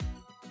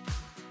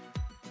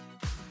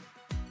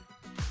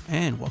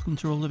and welcome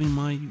to Reliving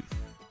My Youth.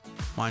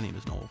 My name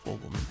is Noel.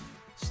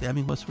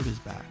 Stabbing Westward is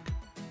back.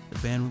 The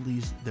band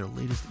released their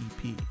latest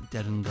EP,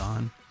 Dead and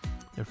Gone,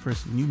 their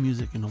first new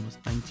music in almost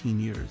 19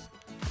 years,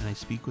 and I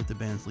speak with the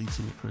band's lead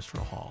singer,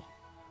 Christopher Hall.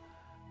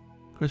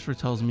 Christopher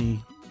tells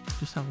me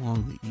just how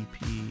long the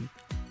EP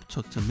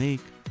took to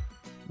make,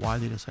 why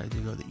they decided to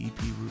go the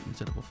EP route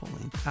instead of a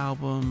full-length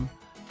album,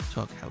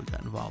 talk how he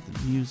got involved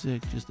in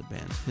music, just the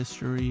band's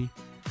history,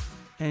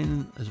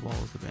 and as well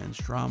as the band's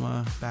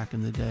drama back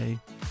in the day.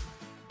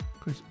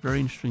 Chris, very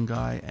interesting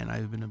guy, and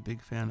I've been a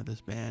big fan of this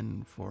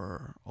band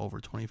for over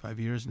 25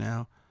 years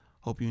now.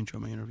 Hope you enjoy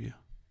my interview.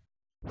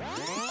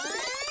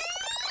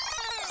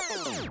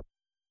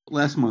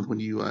 Last month when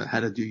you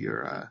had to do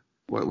your,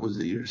 what was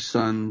it, your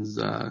son's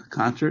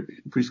concert,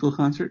 preschool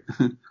concert?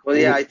 Well,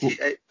 yeah,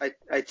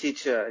 I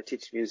teach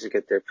music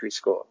at their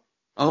preschool.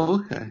 Oh,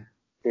 okay.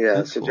 Yeah,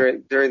 That's so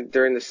cool.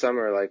 during the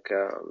summer, like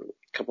a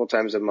couple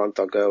times a month,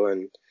 I'll go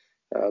and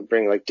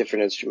bring like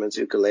different instruments,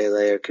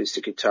 ukulele,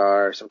 acoustic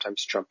guitar,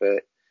 sometimes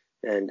trumpet,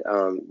 and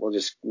we'll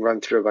just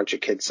run through a bunch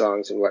of kids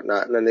songs and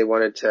whatnot. And then they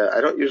wanted to,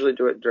 I don't usually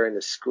do it during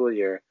the school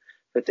year,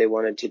 but they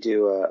wanted to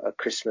do a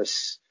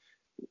Christmas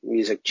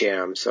music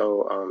jam.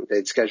 So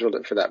they'd scheduled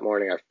it for that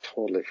morning. I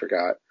totally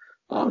forgot.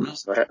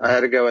 So I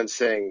had to go and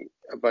sing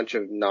a bunch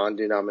of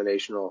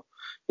non-denominational,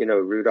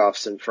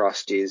 Rudolphs and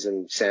Frosties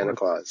and Santa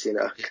Claus,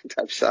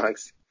 type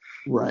songs.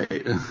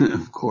 Right,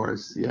 of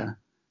course, yeah.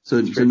 So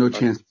no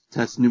chance to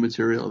test new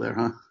material there,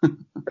 huh?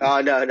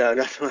 Oh, no,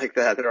 nothing like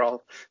that. They're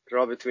all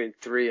between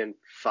 3 and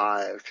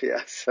 5.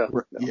 Yeah. So.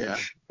 No. Yeah.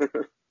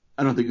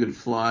 I don't think it would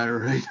fly,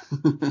 right?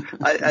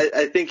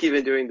 I think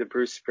even doing the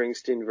Bruce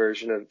Springsteen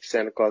version of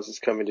Santa Claus is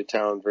Coming to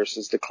Town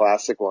versus the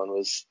classic one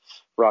was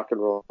rock and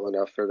roll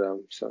enough for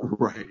them. So.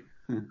 Right.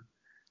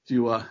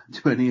 Do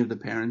any of the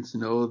parents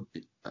know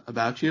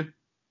about you,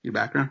 your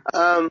background?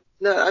 No,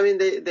 I mean,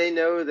 they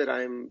know that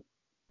I'm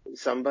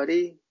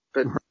somebody,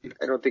 but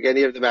I don't think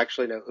any of them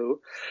actually know who.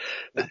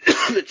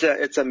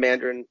 It's a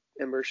Mandarin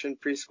immersion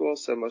preschool,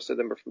 so most of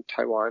them are from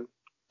Taiwan.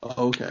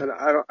 Oh, okay. And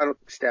I don't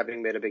think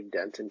Stabbing made a big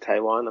dent in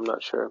Taiwan. I'm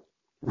not sure.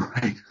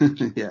 Right.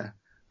 Yeah.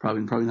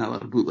 Probably not a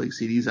lot of bootleg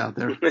CDs out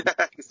there.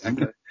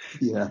 Exactly.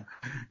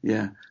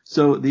 Yeah.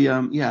 So the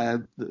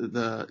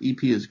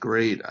EP is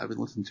great. I've been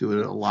listening to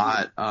it a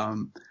lot.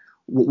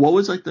 What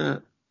was like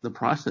the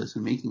process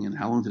in making it?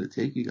 How long did it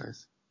take you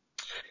guys?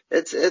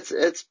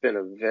 It's been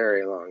a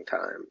very long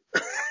time.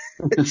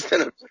 It's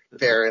been a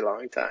very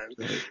long time.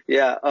 Right.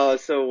 Yeah.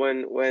 So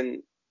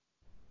when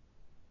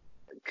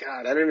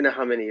God, I don't even know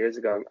how many years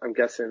ago. I'm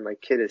guessing my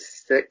kid is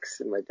 6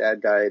 and my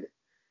dad died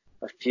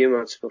a few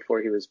months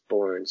before he was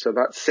born. So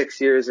about 6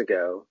 years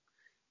ago,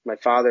 my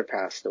father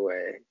passed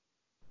away,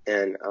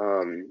 and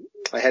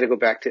I had to go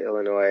back to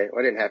Illinois.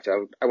 Well, I didn't have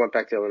to. I went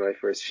back to Illinois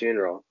for his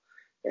funeral,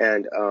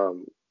 and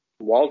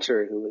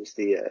Walter, who was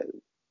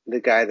the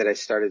guy that I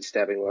started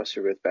Stabbing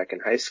Westward with back in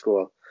high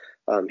school,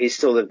 he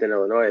still lived in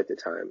Illinois at the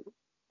time,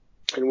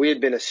 and we had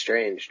been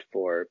estranged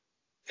for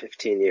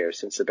 15 years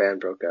since the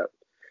band broke up.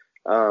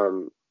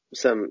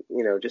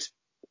 Just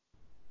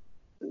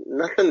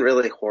nothing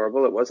really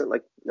horrible. It wasn't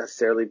like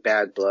necessarily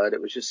bad blood.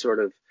 It was just sort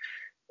of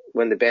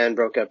when the band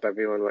broke up,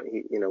 everyone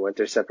went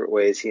their separate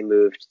ways. He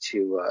moved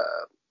to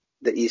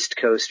the East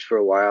Coast for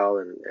a while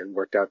and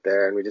worked out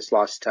there, and we just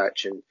lost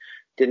touch and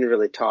didn't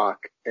really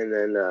talk. And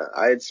then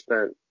I had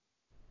spent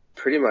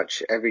pretty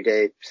much every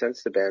day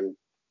since the band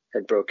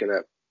had broken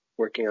up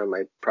working on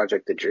my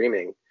project, The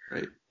Dreaming.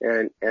 Right.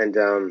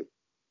 And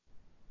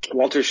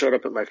Walter showed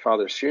up at my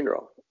father's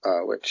funeral,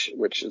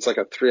 which is like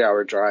a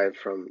 3-hour drive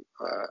from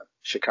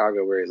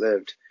Chicago where he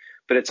lived,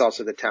 but it's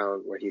also the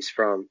town where he's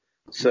from.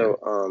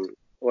 So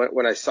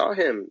when I saw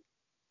him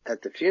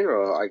at the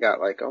funeral, I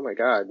got like, oh my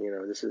God,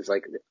 this is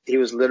like, he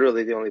was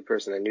literally the only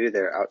person I knew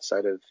there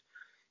outside of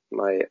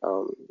my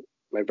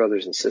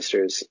brothers and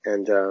sisters.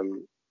 And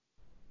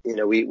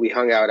we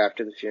hung out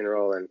after the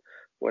funeral and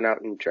went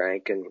out and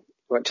drank and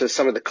went to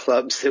some of the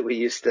clubs that we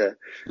used to,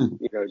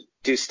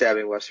 do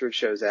Stabbing Westward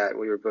shows at. And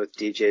we were both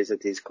DJs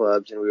at these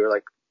clubs, and we were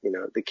like,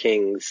 the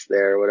kings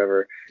there or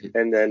whatever.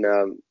 And then,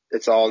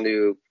 it's all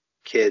new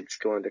kids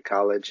going to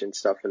college and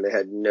stuff, and they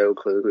had no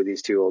clue who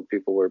these 2 old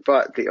people were,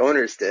 but the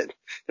owners did.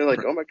 They're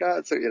like, oh my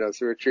God. So,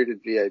 so we're treated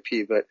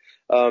VIP, but,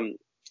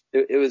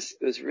 it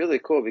was really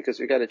cool because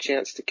we got a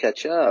chance to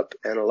catch up,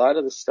 and a lot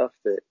of the stuff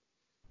that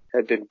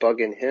had been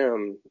bugging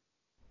him,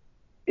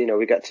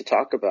 we got to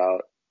talk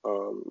about.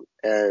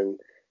 And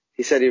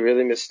he said he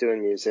really missed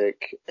doing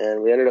music,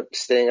 and we ended up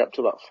staying up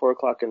till about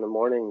 4:00 in the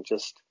morning,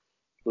 just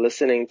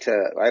listening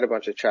to, I had a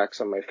bunch of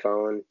tracks on my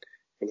phone,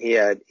 and he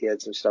had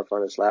some stuff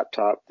on his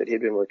laptop that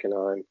he'd been working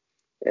on.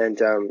 And,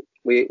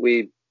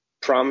 we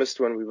promised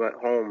when we went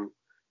home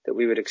that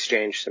we would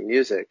exchange some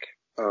music.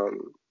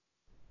 And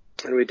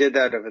we did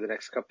that over the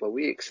next couple of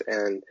weeks,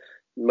 and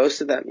most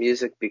of that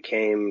music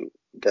became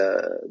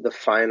the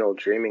final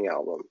Dreaming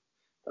album.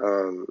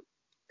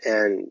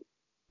 And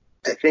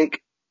I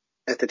think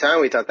at the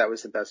time we thought that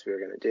was the best we were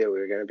going to do. We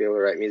were going to be able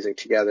to write music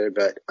together,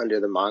 but under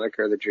the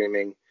moniker The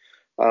Dreaming,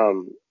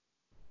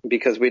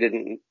 because we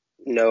didn't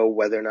know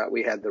whether or not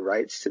we had the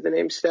rights to the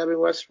name Stabbing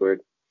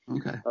Westward.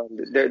 Okay.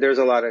 There's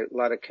a lot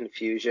of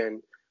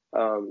confusion.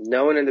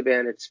 No one in the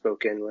band had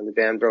spoken. When the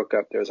band broke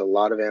up, there was a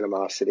lot of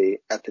animosity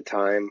at the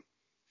time.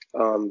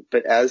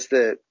 But as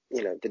the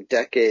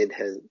decade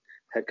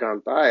had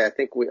gone by, I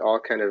think we all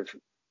kind of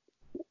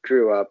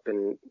grew up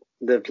and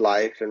lived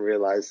life and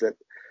realized that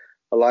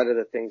a lot of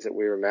the things that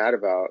we were mad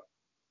about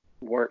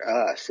weren't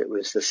us. It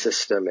was the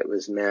system. It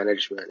was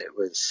management. It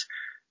was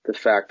the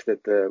fact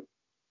that the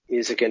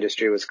music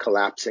industry was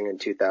collapsing in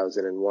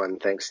 2001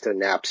 thanks to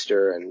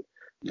Napster and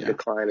the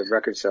decline of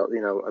record sales.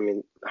 I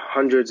mean,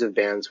 hundreds of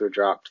bands were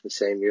dropped the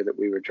same year that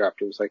we were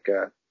dropped. It was like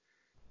a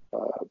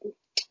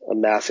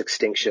mass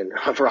extinction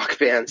of rock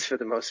bands for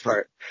the most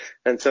part.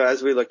 And so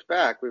as we looked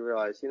back, we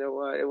realized, you know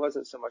what, it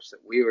wasn't so much that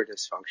we were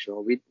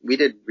dysfunctional. We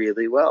did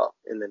really well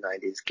in the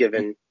 90s,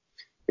 given,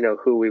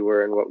 who we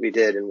were and what we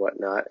did and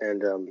whatnot.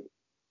 And,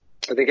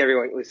 I think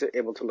everyone was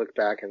able to look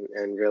back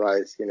and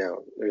realize,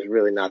 there's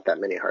really not that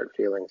many hard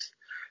feelings.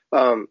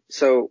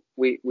 So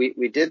we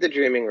did the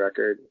Dreaming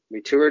record. We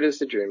toured as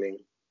the Dreaming.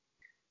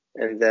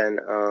 And then,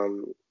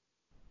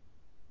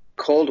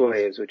 Cold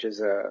Waves, which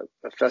is a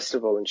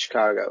festival in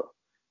Chicago,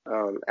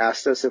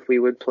 asked us if we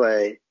would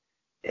play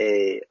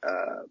a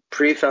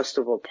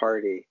pre-festival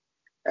party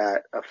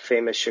at a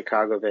famous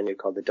Chicago venue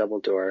called the Double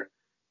Door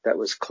that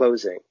was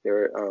closing.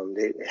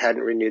 They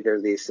hadn't renewed their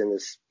lease in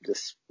this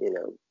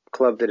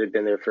club that had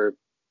been there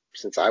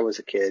since I was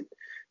a kid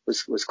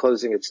was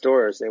closing its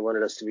doors. They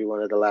wanted us to be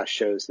one of the last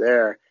shows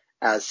there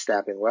as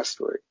Stabbing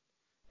Westward.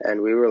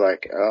 And we were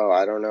like, oh,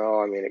 I don't know.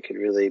 I mean, it could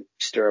really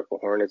stir up a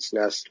hornet's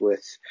nest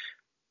with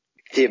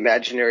the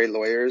imaginary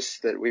lawyers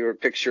that we were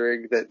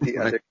picturing that the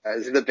other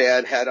guys in the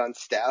band had on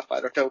staff.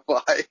 I don't know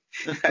why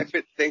I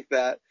would think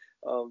that.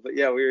 But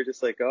yeah, we were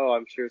just like, oh,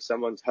 I'm sure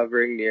someone's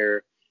hovering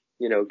near,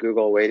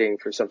 Google waiting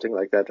for something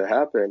like that to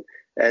happen.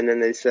 And then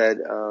they said,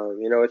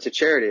 it's a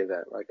charity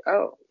event. Like,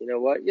 oh, you know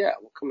what? Yeah,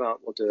 we'll come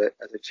out. We'll do it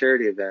as a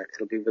charity event.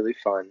 It'll be really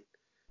fun.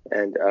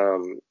 And,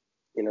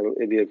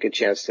 it'd be a good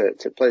chance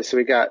to play. So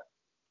we got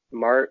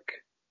Mark,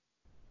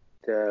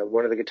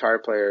 one of the guitar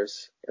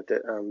players at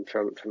the,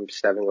 from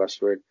Stabbing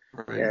Westward.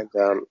 Right.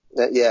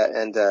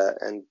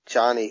 And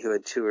Johnny, who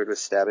had toured with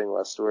Stabbing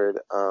Westward,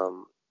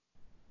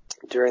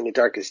 during the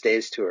Darkest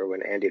Days tour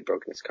when Andy had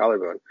broken his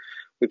collarbone.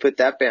 We put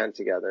that band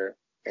together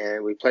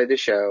and we played the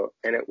show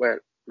and it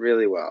went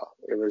really well.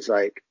 It was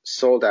like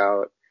sold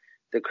out.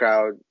 The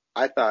crowd,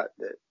 I thought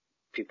that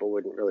people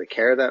wouldn't really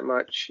care that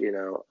much,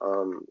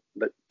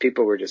 but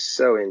people were just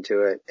so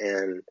into it.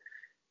 And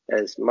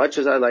as much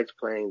as I liked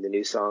playing the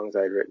new songs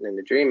I'd written in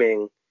the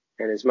Dreaming,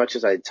 and as much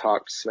as I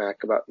talked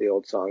smack about the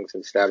old songs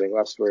in Stabbing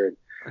Westward,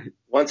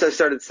 once I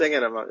started singing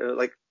them,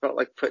 it felt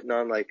like putting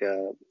on like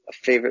a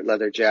favorite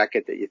leather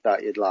jacket that you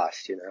thought you'd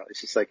lost,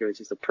 It's just like, it was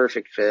just a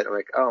perfect fit. I'm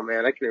like, oh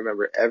man, I can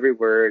remember every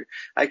word.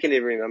 I can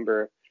even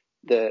remember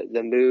the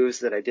moves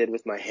that I did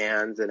with my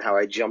hands and how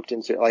I jumped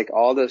into, like,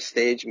 all those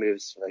stage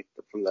moves, like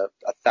from the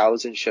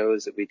 1,000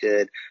 shows that we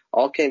did,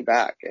 all came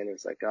back. And it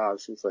was like, oh,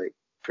 this is like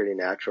pretty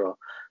natural.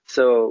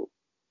 So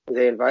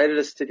they invited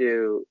us to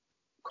do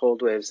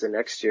Cold Waves the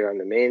next year on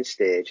the main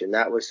stage, and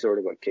that was sort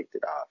of what kicked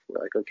it off.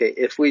 We're like, okay,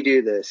 if we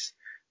do this,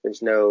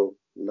 there's no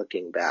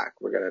looking back.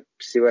 We're going to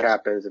see what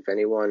happens if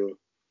anyone,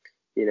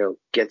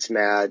 gets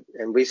mad.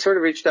 And we sort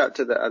of reached out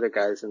to the other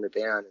guys in the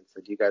band and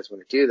said, you guys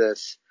want to do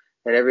this?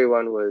 And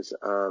everyone was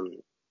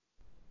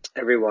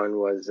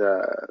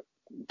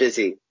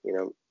busy,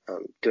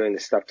 doing the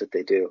stuff that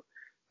they do.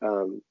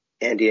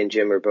 Andy and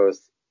Jim are both,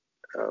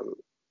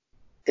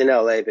 in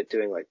LA, but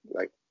doing like,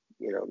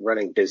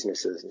 running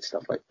businesses and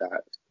stuff like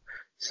that.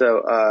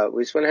 So,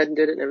 we just went ahead and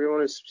did it, and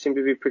everyone seemed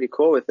to be pretty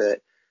cool with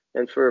it.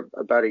 And for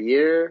about a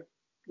year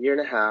and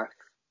a half,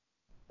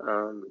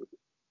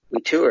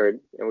 we toured,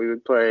 and we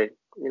would play,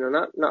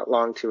 not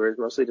long tours,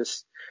 mostly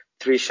just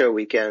 3-show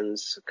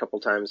weekends, a couple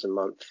times a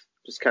month,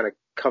 just kind of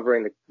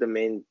covering the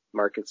main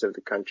markets of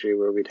the country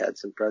where we'd had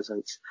some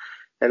presence.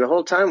 And the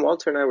whole time,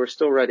 Walter and I were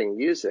still writing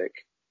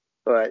music,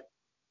 but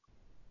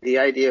the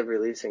idea of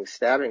releasing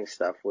Stabbing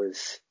stuff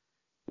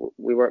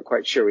we weren't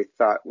quite sure. We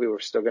thought we were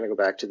still going to go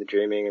back to the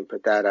Dreaming and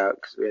put that out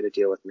because we had to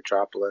deal with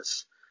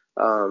Metropolis.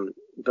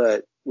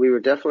 But we were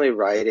definitely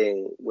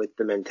writing with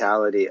the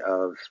mentality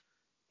of,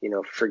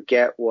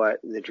 forget what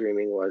the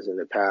Dreaming was in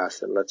the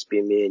past and let's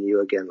be me and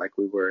you again like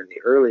we were in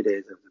the early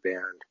days of the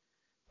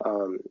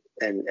band,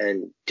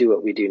 and do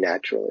what we do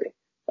naturally.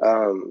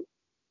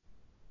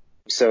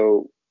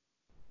 So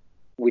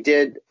we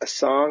did a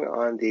song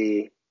on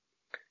the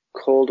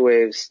Cold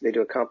Waves. They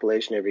do a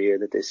compilation every year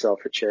that they sell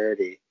for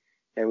charity.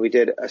 And we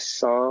did a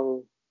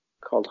song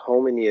called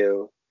Home and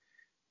You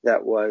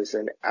that was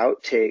an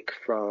outtake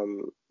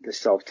from the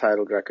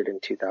self-titled record in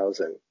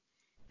 2000.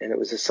 And it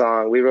was a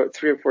song, we wrote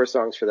 3 or 4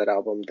 songs for that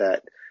album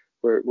that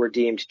were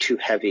deemed too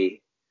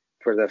heavy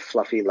for the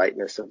fluffy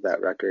lightness of that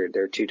record.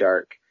 They're too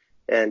dark.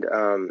 And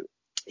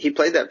he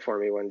played that for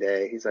me one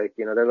day. He's like,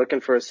 they're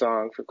looking for a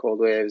song for Cold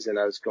Waves. And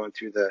I was going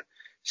through the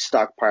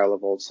stockpile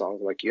of old songs.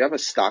 I'm like, you have a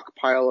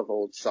stockpile of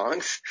old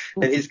songs?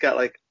 And he's got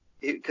like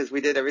because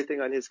we did everything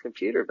on his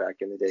computer back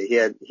in the day.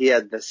 He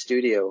had the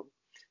studio.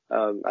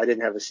 I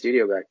didn't have a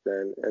studio back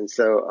then. And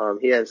so,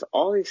 he has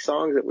all these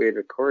songs that we had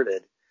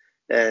recorded,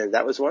 and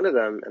that was one of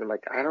them. And I'm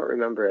like, I don't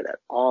remember it at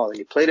all. And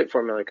he played it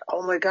for me. I'm like,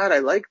 oh my God, I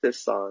like this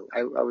song.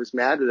 I was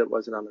mad that it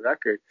wasn't on the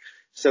record.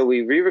 So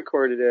we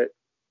re-recorded it,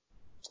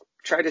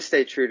 tried to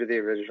stay true to the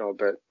original,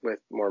 but with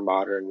more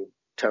modern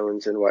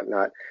tones and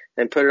whatnot,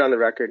 and put it on the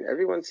record. And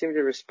everyone seemed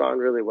to respond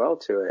really well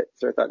to it.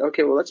 So I thought,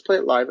 okay, well, let's play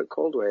it live at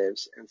Cold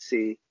Waves and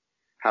see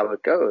how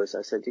it goes.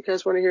 I said, do you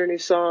guys want to hear a new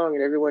song?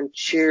 And everyone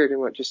cheered and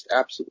went just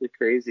absolutely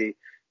crazy.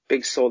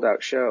 Big sold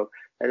out show.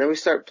 And then we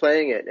start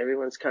playing it and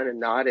everyone's kind of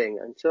nodding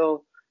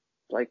until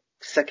like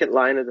second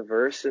line of the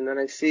verse. And then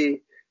I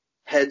see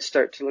heads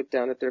start to look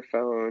down at their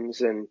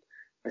phones, and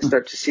I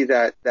start to see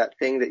that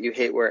thing that you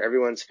hate where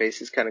everyone's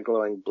face is kind of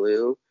glowing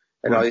blue.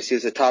 And all you see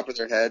is the top of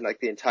their head. And like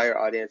the entire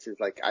audience is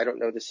like, I don't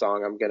know the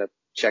song. I'm going to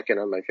check in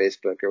on my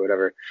Facebook or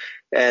whatever.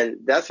 And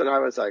that's when I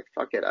was like,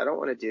 fuck it. I don't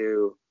want to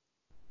do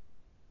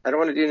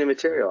new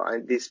material.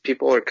 These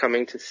people are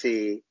coming to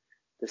see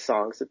the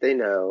songs that they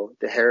know,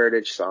 the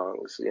heritage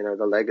songs,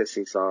 the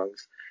legacy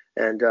songs.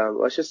 And,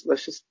 let's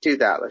just do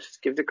that. Let's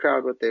just give the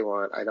crowd what they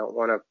want. I don't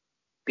want to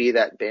be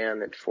that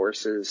band that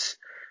forces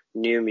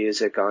new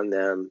music on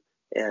them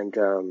and,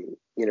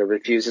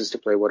 refuses to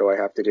play What Do I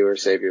Have to Do or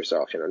Save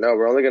Yourself. No,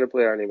 we're only going to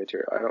play our new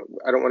material.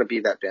 I don't want to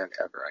be that band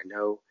ever. I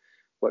know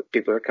what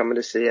people are coming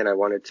to see, and I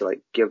wanted to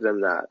like give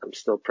them that. I'm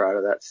still proud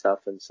of that stuff.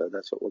 And so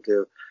that's what we'll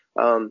do.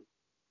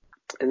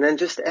 And then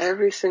just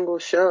every single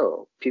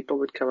show, people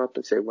would come up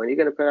and say, when are you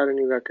going to put out a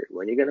new record?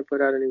 When are you going to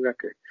put out a new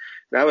record?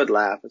 And I would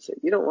laugh and say,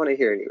 you don't want to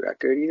hear a new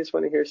record. You just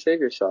want to hear Save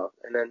Yourself.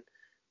 And then,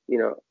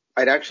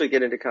 I'd actually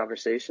get into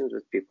conversations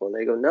with people and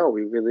they go, no,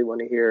 we really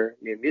want to hear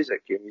new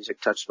music. Your music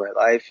touched my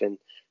life, and,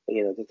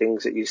 the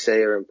things that you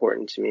say are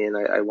important to me, and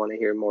I want to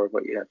hear more of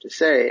what you have to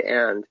say.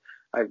 And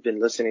I've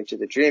been listening to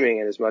The Dreaming,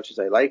 and as much as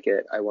I like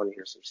it, I want to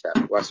hear some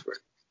Stabbing Westward.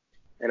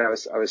 And I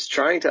was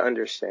trying to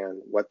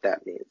understand what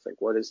that means. Like,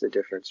 what is the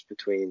difference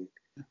between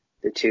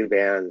the two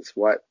bands?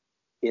 What,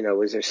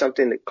 was there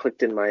something that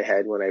clicked in my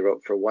head when I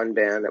wrote for one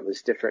band that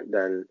was different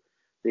than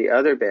the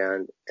other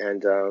band?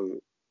 And,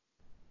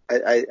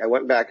 I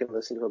went back and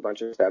listened to a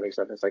bunch of Stabbing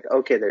stuff. And it's like,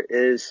 okay, there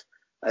is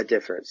a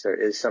difference. There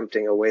is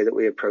something, a way that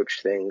we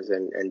approach things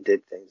and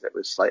did things that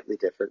was slightly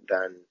different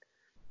than,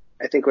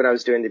 I think when I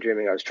was doing The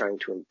Dreaming, I was trying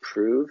to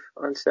improve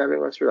on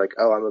Stabbing Westward. Like,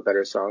 oh, I'm a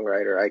better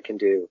songwriter. I can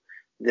do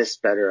this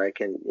better. I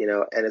can,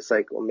 and it's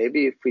like, well,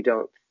 maybe if we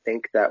don't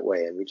think that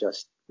way and we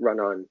just run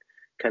on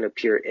kind of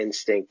pure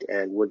instinct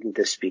and wouldn't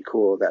this be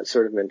cool, that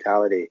sort of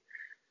mentality.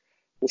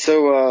 And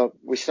so,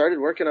 we started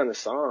working on the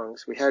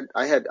songs.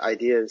 I had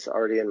ideas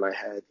already in my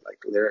head, like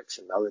lyrics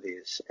and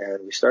melodies,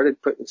 and we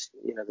started putting,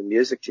 the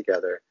music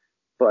together.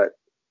 But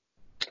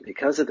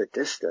because of the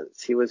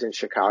distance, he was in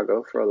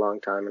Chicago for a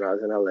long time and I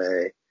was in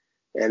LA.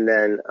 And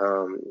then,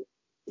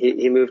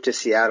 he moved to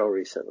Seattle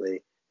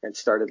recently and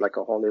started like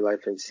a whole new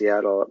life in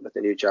Seattle with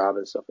a new job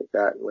and stuff like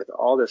that. And with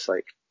all this,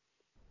 like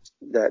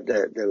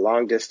the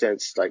long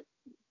distance, like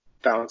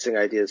bouncing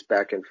ideas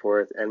back and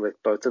forth, and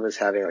with both of us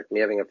having, like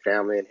me having a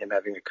family and him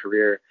having a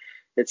career,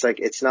 it's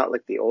like, it's not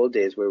like the old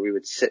days where we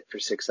would sit for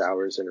 6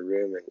 hours in a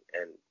room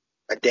and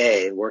a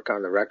day and work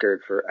on the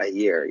record for a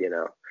year,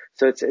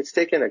 So it's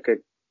taken a good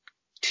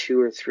 2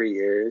 or 3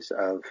 years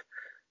of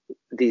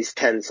these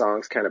 10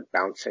 songs kind of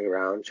bouncing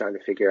around, trying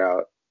to figure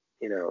out,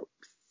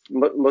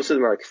 most of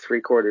them are like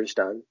 3/4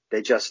 done.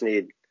 They just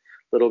need a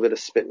little bit of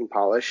spit and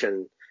polish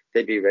and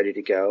they'd be ready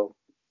to go.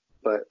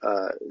 But,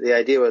 the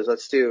idea was,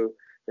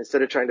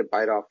 instead of trying to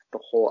bite off the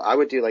whole, I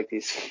would do like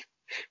these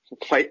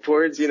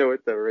whiteboards,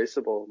 with the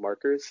erasable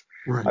markers.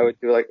 Right.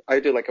 I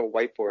do like a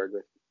whiteboard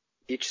with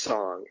each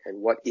song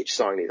and what each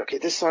song needs. Okay,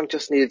 this song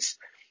just needs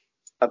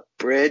a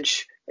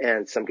bridge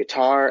and some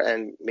guitar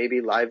and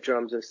maybe live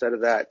drums instead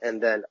of that,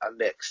 and then a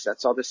mix.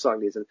 That's all this song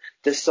needs. And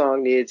this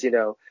song needs,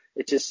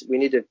 we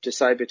need to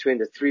decide between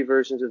the 3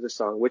 versions of the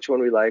song, which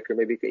one we like, or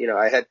maybe,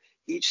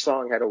 each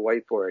song had a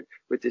whiteboard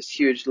with this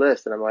huge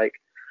list. And I'm like,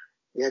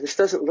 yeah, this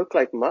doesn't look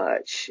like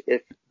much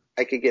if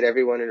I could get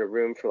everyone in a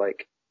room for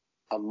like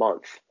a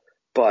month,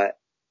 but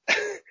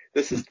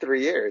this is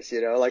 3 years,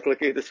 like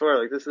looking at this for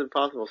like, this is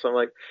impossible. So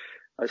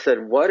I said,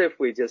 what if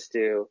we just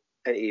do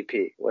an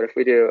EP? What if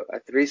we do a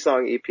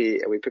 3-song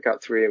EP and we pick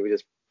out 3 and we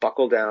just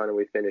buckle down and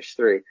we finish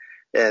 3?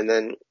 And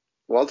then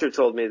Walter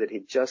told me that he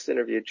just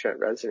interviewed Trent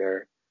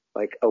Reznor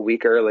like a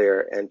week earlier,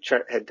 and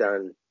Trent had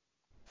done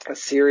a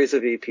series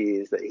of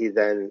EPs that he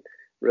then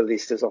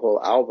released as a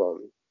whole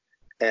album.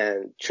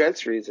 And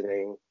Trent's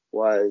reasoning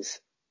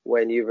was,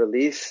 when you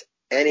release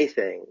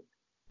anything,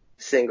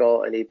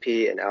 single, an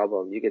EP, an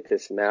album, you get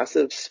this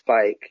massive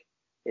spike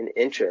in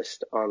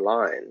interest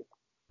online.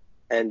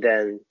 And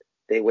then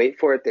they wait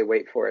for it,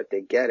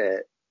 they get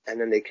it, and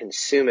then they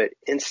consume it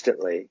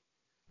instantly.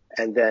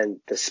 And then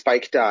the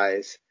spike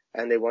dies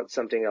and they want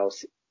something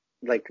else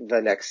like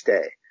the next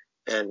day.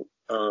 And,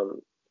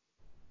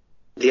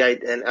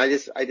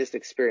 I just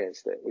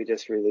experienced it. We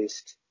just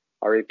released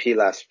our EP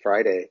last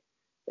Friday.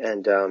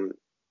 And,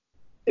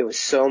 it was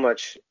so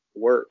much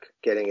work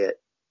getting it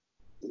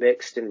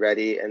mixed and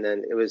ready. And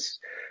then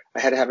I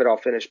had to have it all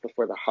finished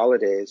before the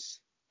holidays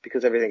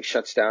because everything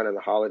shuts down in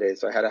the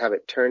holidays. So I had to have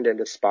it turned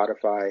into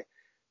Spotify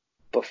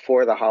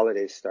before the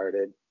holidays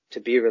started to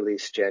be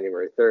released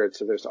January 3rd.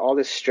 So there's all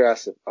this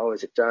stress of, oh,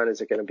 is it done?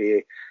 Is it going to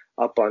be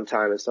up on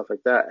time and stuff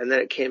like that? And then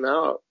it came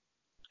out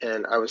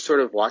and I was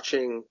sort of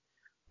watching,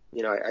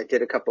 I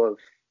did a couple of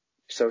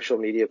social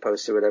media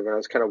posts or whatever. And I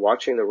was kind of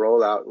watching the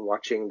rollout and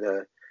watching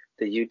the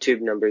YouTube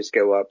numbers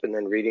go up and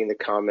then reading the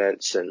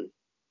comments, and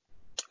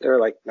they were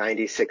like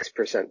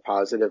 96%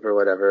 positive or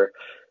whatever.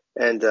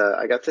 And,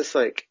 I got this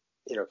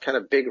kind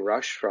of big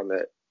rush from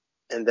it.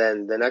 And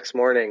then the next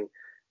morning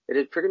it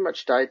had pretty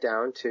much died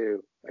down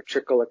to a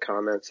trickle of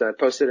comments. And I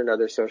posted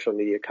another social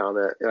media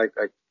comment,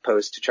 I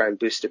post to try and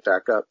boost it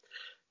back up.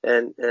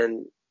 And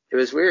it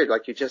was weird.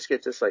 Like you just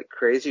get this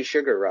crazy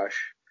sugar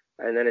rush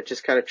and then it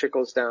just kind of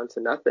trickles down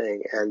to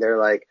nothing. And they're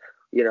like,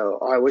 oh,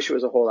 I wish it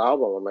was a whole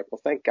album. I'm like,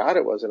 well, thank God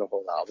it wasn't a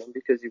whole album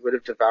because you would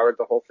have devoured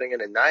the whole thing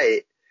in a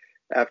night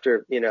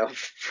after,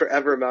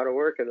 forever amount of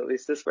work. And at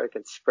least this way I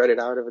can spread it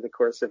out over the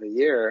course of a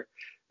year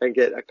and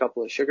get a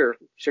couple of sugar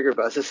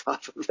buzzes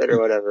off of it or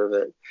whatever.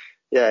 But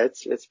yeah,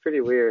 it's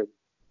pretty weird.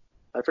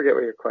 I forget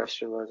what your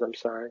question was. I'm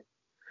sorry.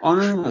 Oh,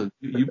 no.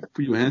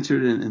 You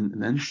answered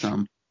and then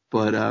some.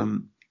 But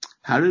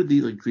how did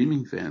the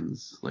Dreaming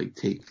fans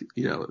take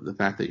the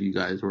fact that you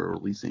guys were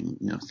releasing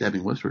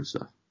Stabbing Westward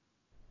stuff?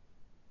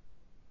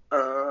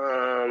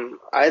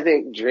 I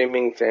think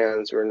Dreaming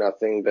fans were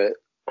nothing but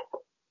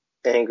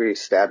angry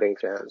Stabbing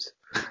fans.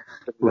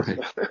 Right.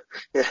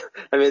 Yeah.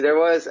 I mean, there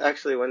was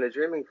actually, when the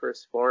Dreaming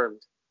first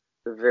formed,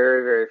 the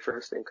very, very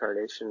first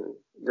incarnation,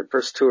 the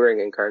first touring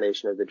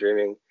incarnation of the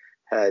Dreaming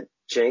had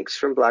Jinx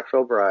from Black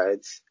Veil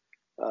Brides,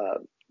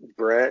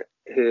 Brent,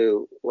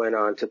 who went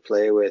on to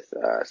play with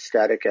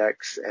Static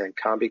X and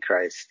Combi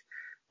Christ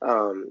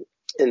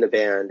in the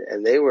band,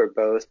 and they were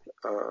both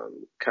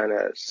kind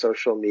of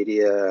social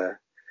media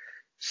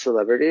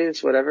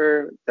celebrities,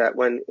 whatever, that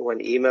when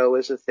emo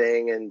was a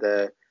thing and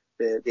the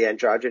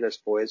androgynous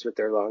boys with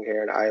their long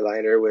hair and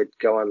eyeliner would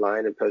go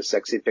online and post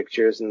sexy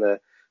pictures, and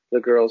the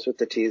girls with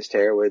the teased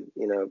hair would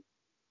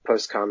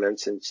post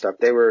comments and stuff.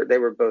 They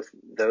were both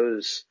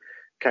those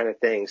kind of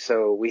things.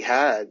 So we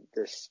had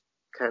this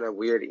kind of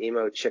weird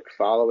emo chick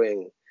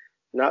following,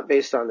 not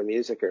based on the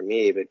music or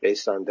me, but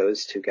based on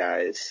those two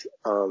guys.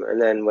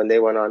 And then when they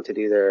went on to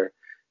do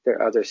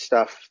their other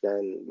stuff,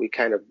 then we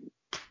kind of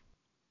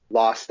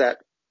lost that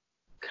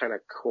kind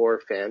of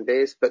core fan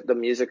base, but the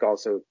music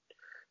also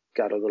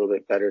got a little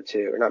bit better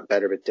too, or not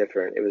better, but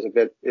different. It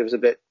was a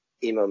bit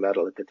emo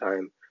metal at the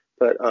time,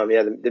 but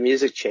the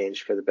music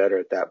changed for the better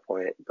at that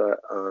point. But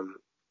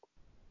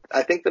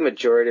I think the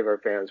majority of our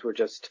fans were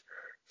just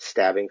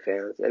Stabbing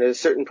fans, and at a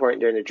certain point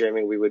during the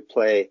Dreaming, we would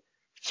play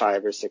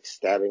 5 or 6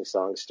 Stabbing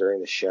songs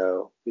during the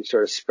show. We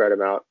sort of spread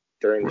them out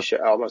during the show,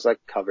 almost like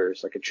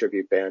covers, like a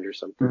tribute band or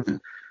something.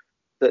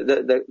 Mm-hmm.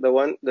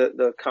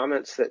 The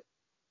comments that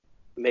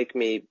make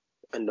me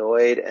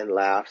annoyed and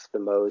laugh the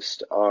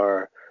most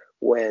are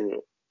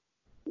when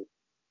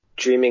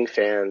Dreaming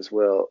fans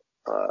will,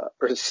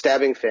 or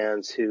Stabbing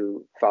fans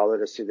who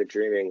followed us through the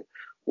Dreaming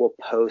will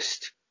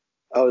post,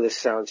 oh, this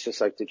sounds just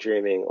like the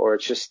Dreaming, or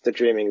it's just the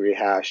Dreaming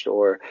rehashed,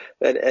 and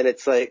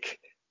it's like,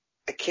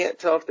 I can't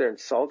tell if they're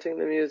insulting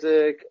the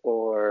music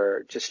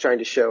or just trying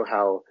to show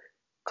how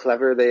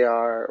clever they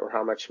are, or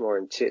how much more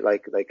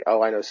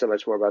oh, I know so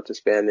much more about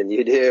this band than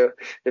you do,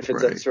 if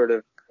it's that sort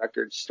of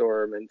record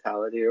store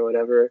mentality or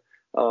whatever.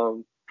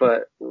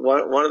 But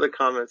one of the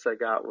comments I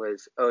got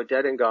was, oh,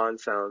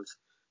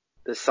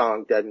 the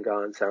song Dead and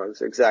Gone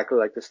sounds exactly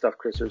like the stuff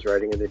Chris was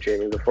writing in the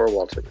Dreaming before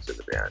Walter was in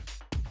the band.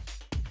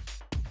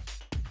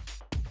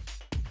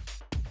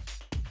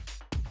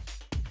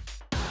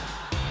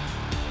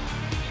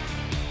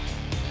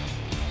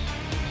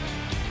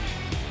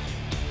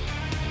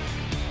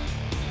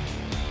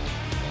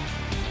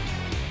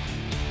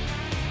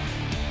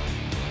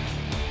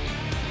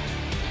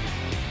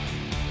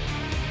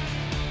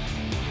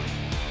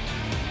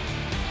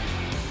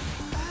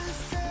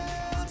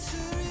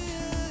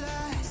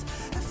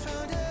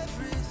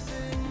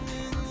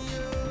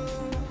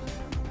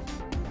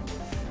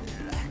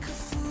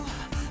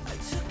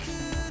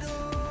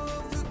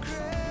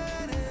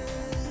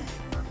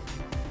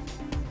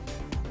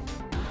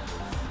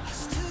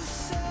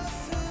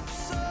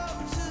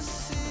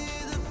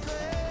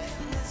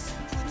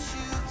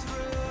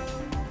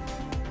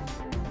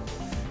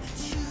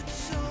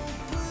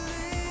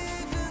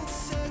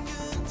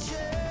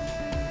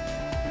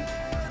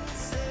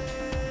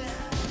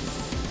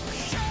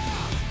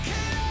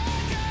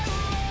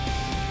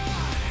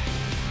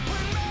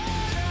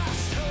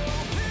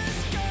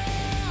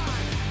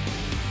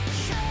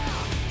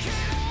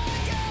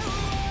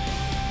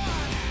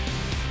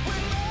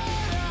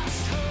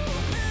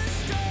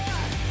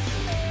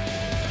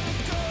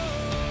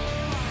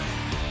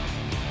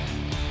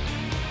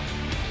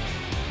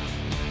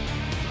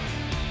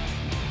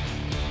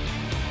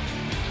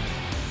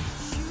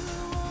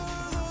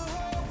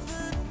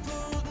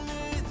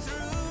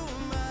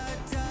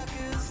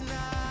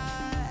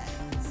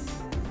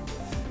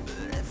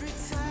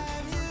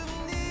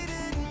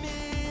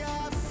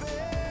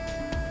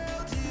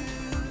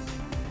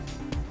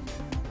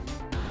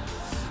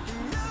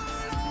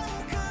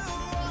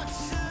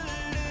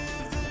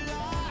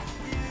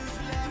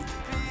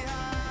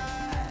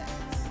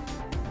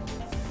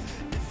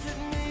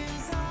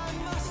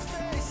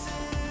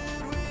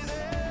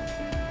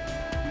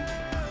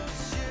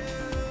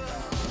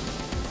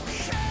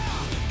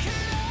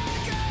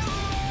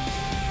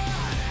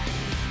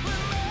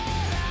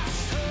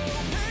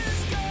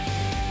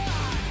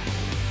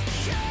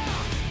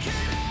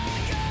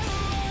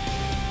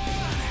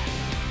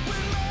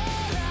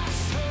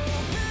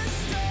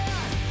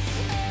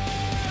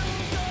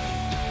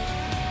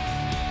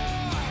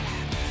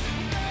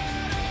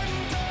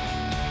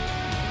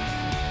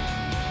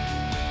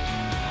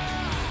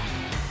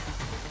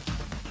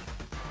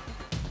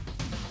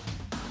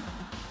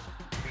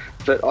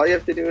 But all you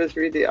have to do is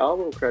read the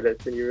album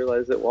credits and you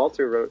realize that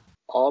Walter wrote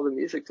all the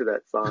music to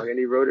that song and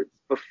he wrote it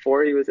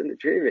before he was into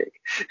Dreaming.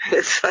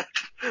 It's like,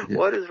 Yeah.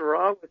 what is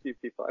wrong with you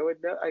people?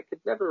 I could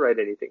never write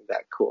anything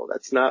that cool.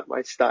 That's not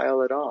my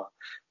style at all.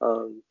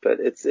 But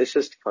it's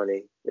just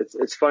funny.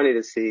 It's funny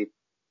to see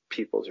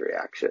people's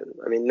reaction.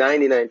 I mean,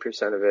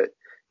 99% of it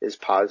is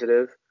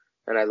positive,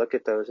 and I look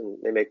at those and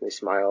they make me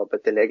smile.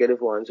 But the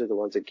negative ones are the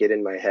ones that get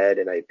in my head,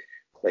 and I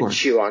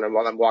chew on them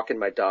while I'm walking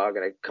my dog,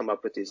 and I come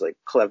up with these like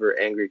clever,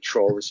 angry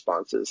troll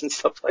responses and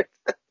stuff like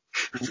that.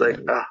 It's like,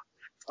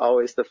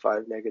 always the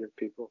 5 negative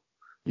people.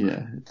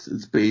 Yeah,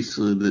 it's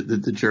basically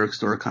the jerk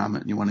store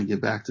comment, and you want to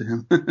get back to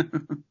him.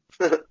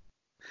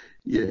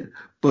 Yeah,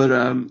 but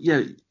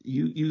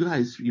you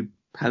guys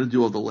had to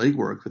do all the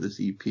legwork for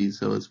this EP,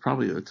 so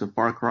it's a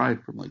far cry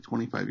from like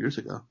 25 years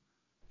ago.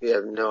 You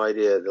have no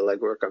idea the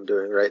legwork I'm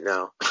doing right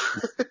now.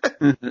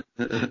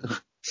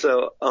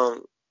 So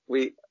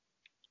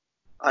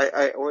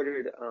I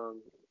ordered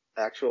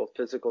actual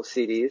physical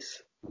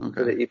CDs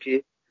for the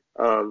EP,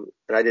 and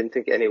I didn't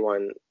think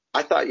anyone.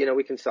 I thought,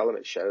 we can sell them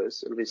at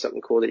shows. It'll be something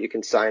cool that you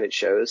can sign at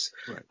shows.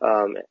 Right.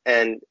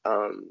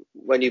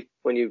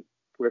 When you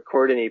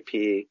record an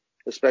EP,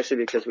 especially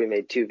because we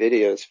made 2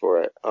 videos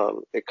for it,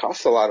 it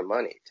costs a lot of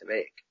money to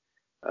make.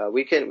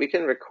 We can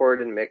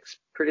record and mix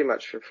pretty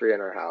much for free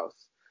in our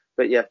house,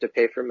 but you have to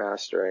pay for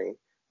mastering.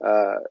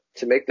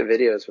 To make the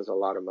videos was a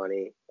lot of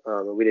money.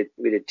 We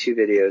did 2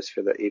 videos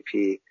for the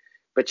EP,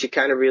 but you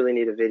kind of really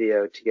need a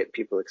video to get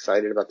people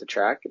excited about the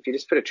track. If you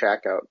just put a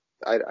track out,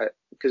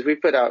 because we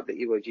put out the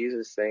Evo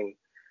Jesus thing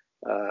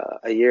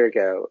a year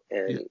ago,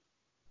 and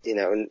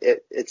and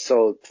it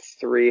sold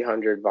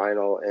 300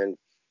 vinyl and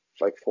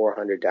like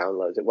 400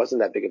 downloads. It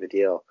wasn't that big of a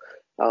deal.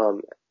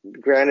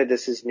 Granted,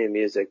 this is new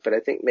music, but I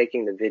think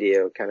making the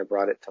video kind of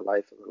brought it to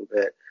life a little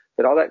bit.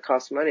 But all that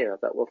costs money, and I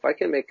thought, well, if I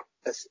can make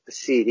a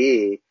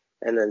CD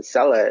and then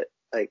sell it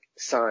like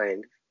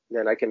signed,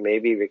 then I can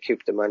maybe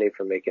recoup the money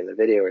from making the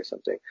video or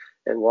something.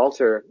 And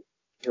Walter,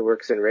 who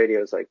works in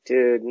radio, is like,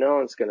 dude, no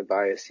one's going to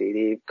buy a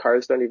CD.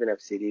 Cars don't even have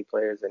CD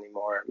players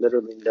anymore.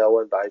 Literally no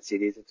one buys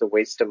CDs. It's a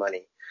waste of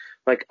money.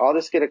 Like, I'll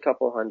just get a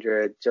couple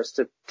hundred just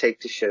to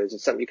take to shows.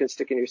 It's something you can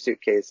stick in your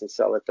suitcase and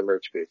sell at the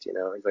merch booth,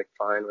 He's like,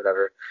 fine,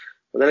 whatever.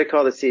 Well, then I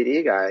call the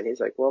CD guy, and he's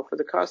like, well, for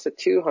the cost of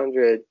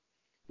 200,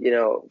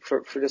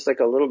 for just like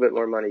a little bit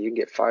more money, you can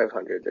get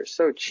 500. They're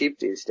so cheap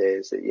these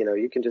days that,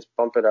 you can just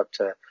bump it up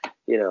to,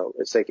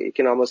 it's like you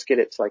can almost get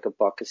it to like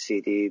 $1 a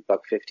CD,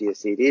 $1.50 a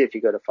CD if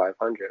you go to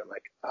 500. I'm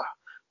like,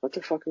 what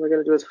the fuck am I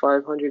going to do with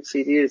 500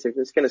 CDs? If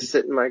it's going to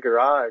sit in my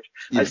garage.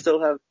 I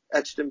still have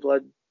Etched in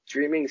Blood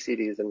Dreaming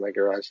CDs in my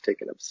garage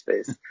taking up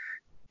space.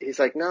 He's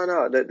like,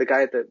 no. The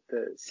guy at the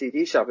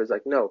CD shop is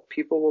like, no,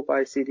 people will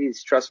buy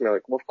CDs. Trust me. I'm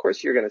like, well, of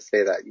course you're going to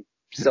say that. You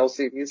sell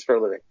CDs for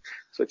a living.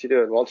 That's what you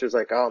do. And Walter's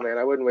like, oh man,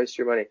 I wouldn't waste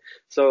your money.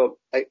 So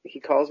he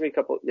calls me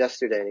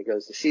yesterday and he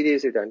goes, the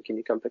CDs are done. Can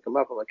you come pick them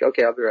up? I'm like,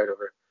 okay, I'll be right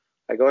over.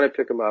 I go and I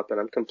pick them up and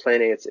I'm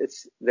complaining.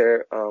 It's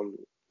there.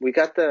 We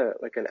got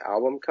an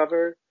album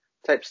cover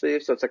type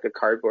sleeve. So it's like a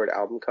cardboard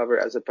album cover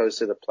as opposed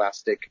to the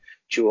plastic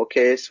jewel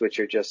case, which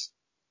are just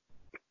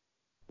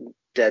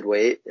dead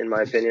weight in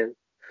my opinion.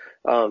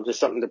 Just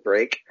something to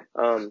break.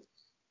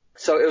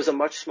 So it was a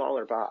much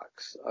smaller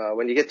box.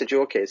 When you get the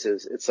jewel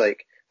cases, it's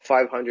like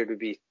 500 would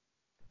be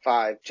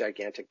 5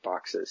 gigantic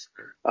boxes.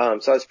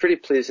 So I was pretty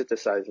pleased with the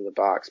size of the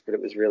box, but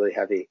it was really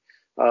heavy.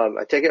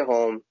 I take it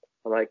home.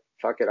 I'm like,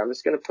 fuck it. I'm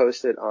just going to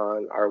post it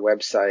on our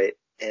website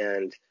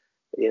and,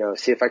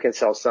 see if I can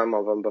sell some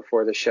of them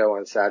before the show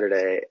on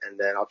Saturday. And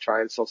then I'll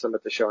try and sell some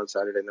at the show on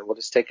Saturday. And then we'll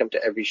just take them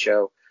to every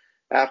show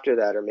after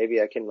that. Or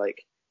maybe I can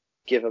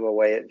give them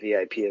away at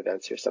VIP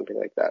events or something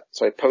like that.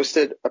 So I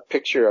posted a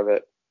picture of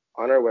it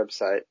on our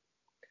website.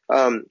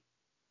 I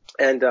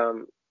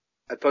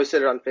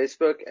posted it on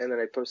Facebook and then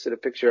I posted a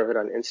picture of it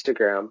on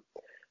Instagram.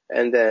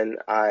 And then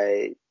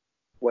I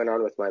went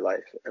on with my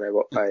life and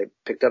I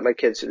picked up my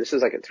kids. So this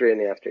is like at 3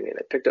 p.m. I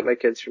picked up my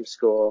kids from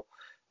school.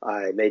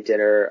 I made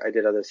dinner. I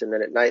did all this. And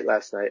then at night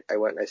last night, I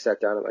went and I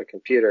sat down at my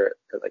computer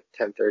at like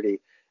 10:30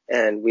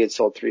 and we had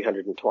sold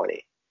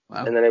 320.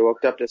 Wow. And then I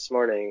woke up this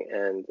morning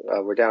and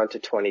we're down to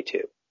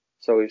 22.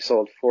 So we've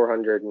sold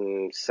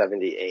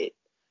 478.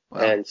 Wow.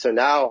 And so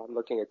now I'm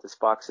looking at this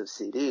box of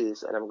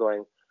CDs and I'm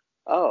going,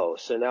 oh,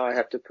 so now I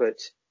have to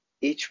put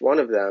each one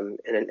of them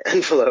in an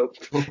envelope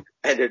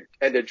and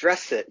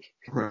address it,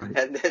 right,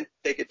 and then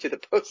take it to the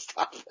post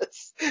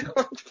office.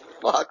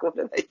 Fuck, what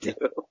did I do?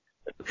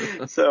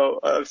 So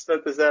I've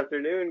spent this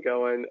afternoon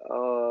going,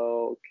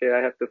 oh, okay,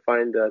 I have to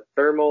find a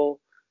thermal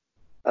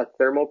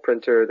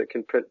printer that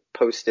can print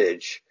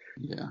postage.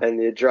 Yeah. And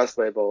the address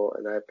label,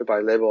 and I have to buy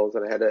labels,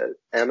 and I had an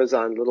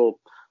Amazon little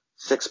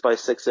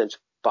 6x6 inch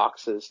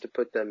boxes to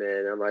put them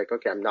in. I'm like,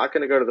 okay, I'm not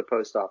going to go to the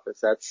post office.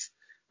 That's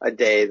a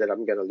day that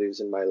I'm going to lose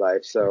in my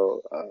life.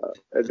 So,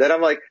 then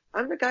I'm like,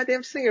 I'm the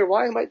goddamn singer.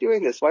 Why am I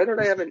doing this? Why don't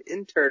I have an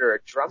intern or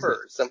a drummer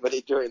or somebody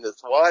doing this?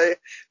 Why?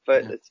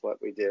 But It's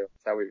what we do.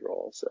 It's how we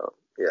roll. So,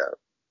 yeah.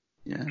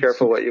 Yeah.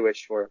 Careful what you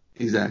wish for.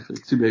 Exactly.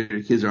 Too bad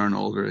your kids aren't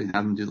older and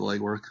have them do the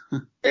legwork.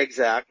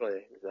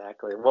 Exactly.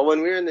 Well,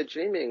 when we were in the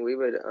Dreaming, we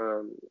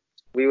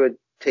would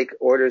take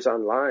orders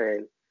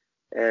online,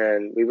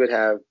 and we would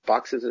have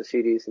boxes of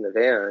CDs in the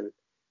van,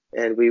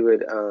 and we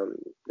would,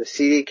 the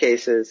CD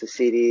cases, the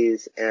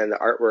CDs, and the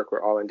artwork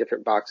were all in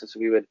different boxes.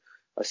 We would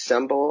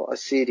assemble a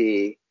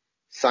CD,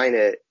 sign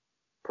it,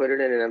 put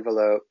it in an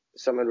envelope.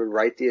 Someone would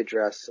write the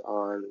address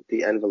on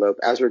the envelope.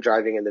 As we're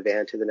driving in the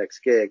van to the next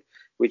gig,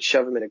 we'd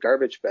shove them in a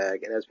garbage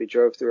bag. And as we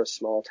drove through a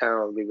small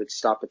town, we would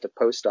stop at the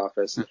post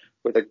office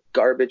with a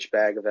garbage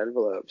bag of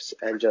envelopes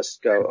and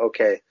just go,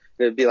 okay.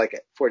 It would be like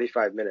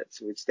 45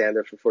 minutes. We'd stand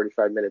there for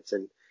 45 minutes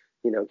and,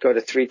 go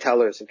to 3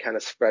 tellers and kind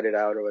of spread it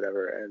out or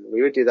whatever. And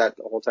we would do that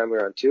the whole time we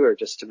were on tour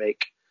just to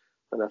make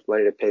enough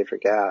money to pay for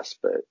gas.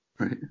 But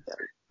Right.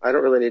 I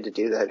don't really need to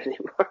do that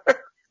anymore.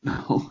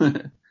 No,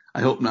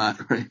 I hope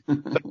not. Right.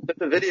 But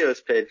the video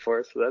is paid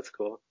for, so that's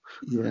cool.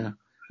 Yeah.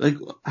 Like,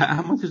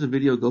 how much does a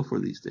video go for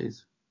these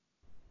days?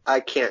 I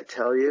can't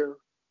tell you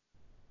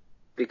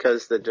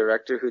because the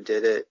director who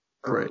did it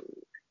Right.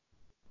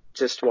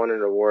 just won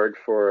an award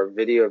for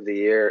Video of the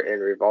Year in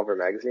Revolver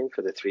Magazine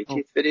for the Three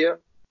Teeth video.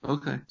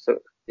 Okay. So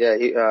yeah,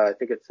 I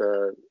think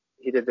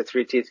he did the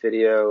Three Teeth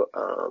video,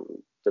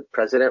 the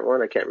President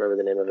one. I can't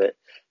remember the name of it,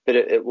 but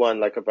it won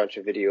like a bunch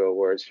of video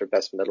awards for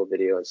best metal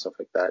video and stuff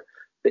like that.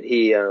 But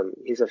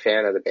he's a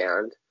fan of the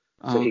band,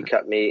 so okay. he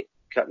cut me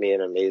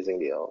an amazing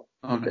deal,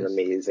 Nice. an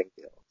amazing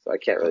deal. So I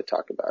can't really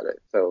talk about it.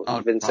 So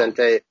Oh,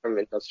 Vincente from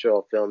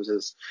Industrial Films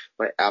is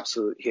my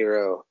absolute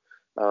hero.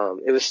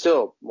 It was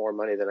still more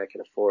money than I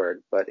can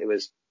afford, but it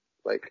was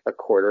like a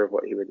quarter of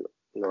what he would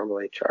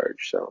normally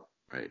charge. So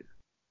Right.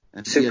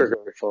 And super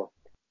grateful.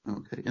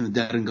 Okay. And the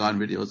Dead and Gone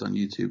video is on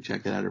YouTube.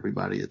 Check it out,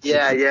 everybody.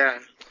 Yeah.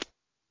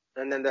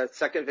 And then the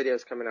second video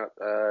is coming out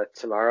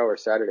tomorrow or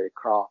Saturday.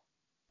 Crawl.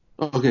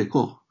 Okay,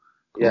 cool.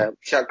 Yeah,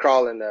 shot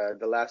Crawl in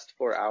the last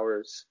 4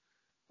 hours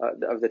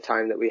of the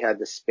time that we had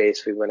the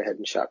space. We went ahead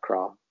and shot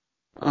Crawl.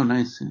 Oh,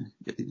 nice.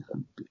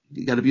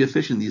 You got to be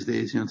efficient these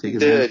days, take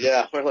Dude, advantage.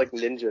 yeah, we're like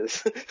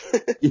ninjas.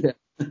 Yeah.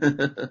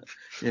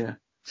 Yeah.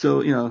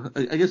 So,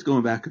 I guess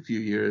going back a few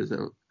years,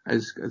 I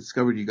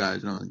discovered you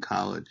guys when I was in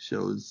college. So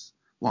it was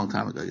a long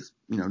time ago. I guess,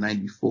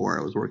 94.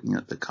 I was working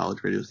at the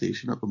college radio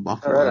station up in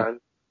Buffalo. Right on.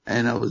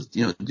 And I was,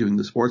 doing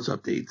the sports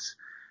updates.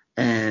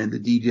 And the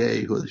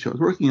DJ who the show was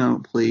working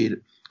on played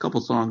a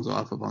couple songs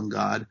off of On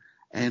God,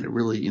 and it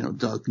really,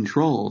 dug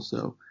Control.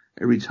 So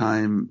every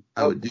time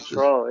I would do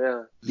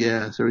Control,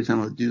 so every time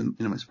I would do,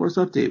 my sports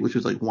update, which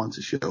was like once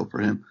a show for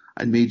him,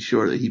 I made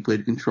sure that he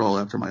played Control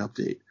after my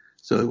update.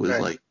 So it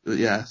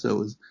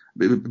was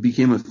it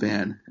became a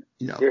fan,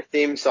 Your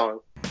theme song.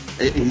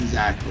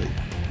 Exactly.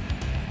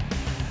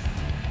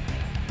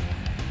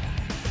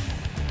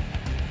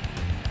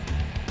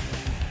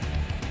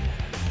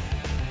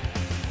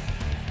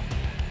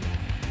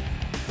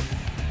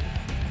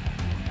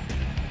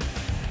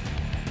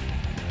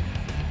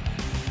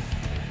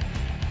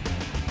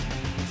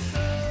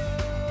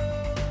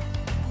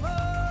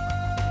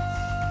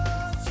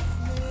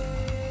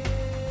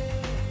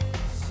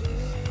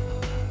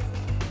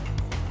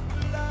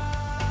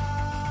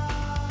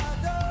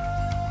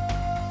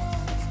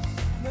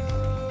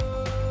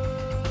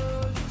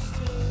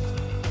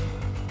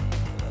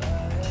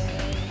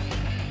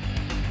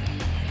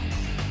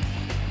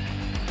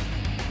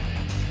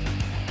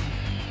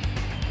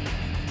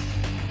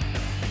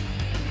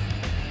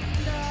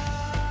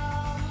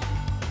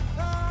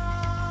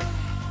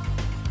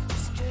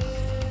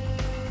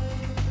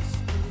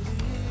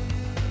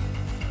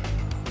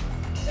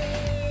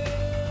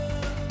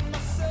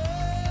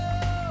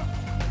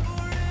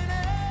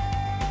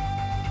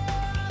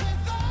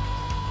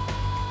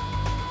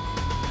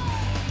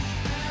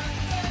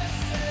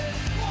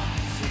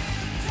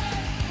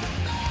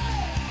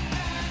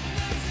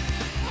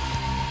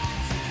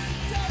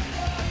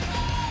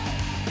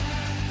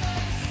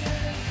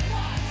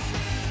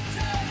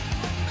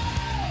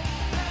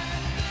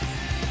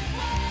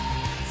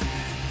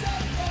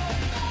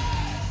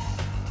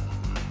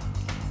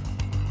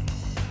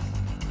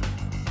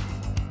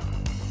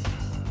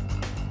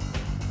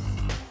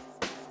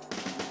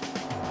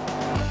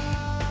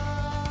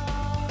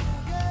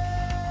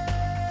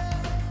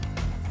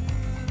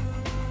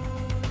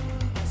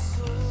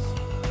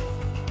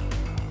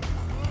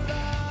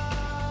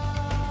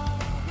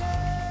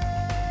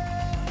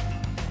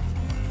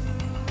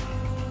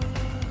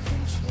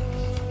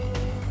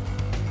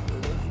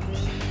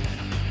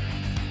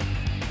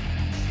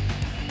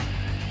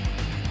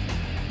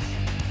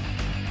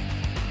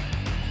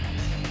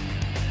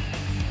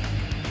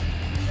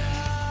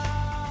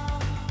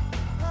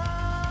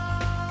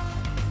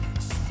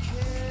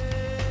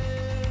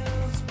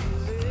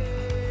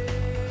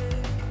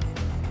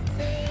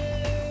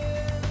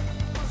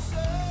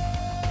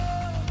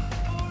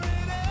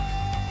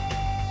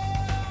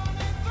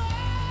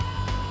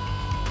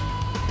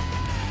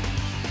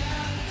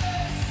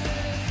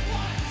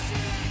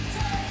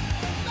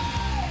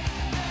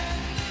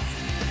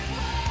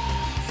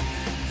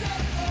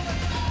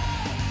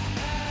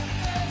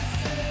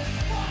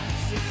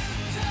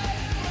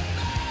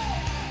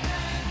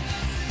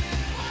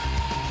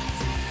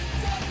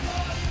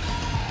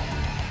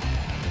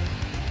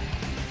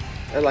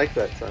 like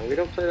that song. We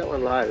don't play that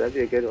one live. That'd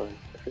be a good one.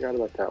 I forgot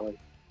about that one.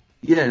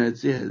 Yeah,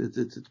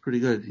 it's pretty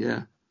good.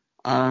 Yeah.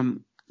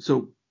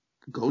 So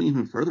going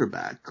even further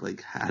back,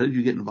 like, how did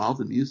you get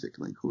involved in music?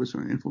 Like, who were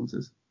some of your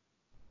influences?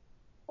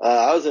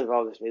 I was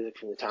involved with music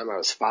from the time I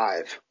was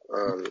 5.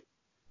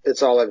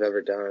 It's all I've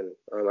ever done.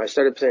 I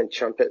started playing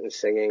trumpet and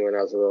singing when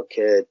I was a little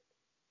kid.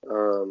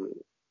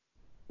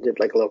 Did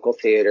like local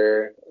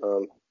theater.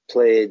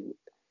 Played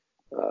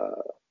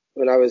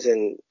when I was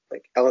in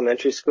like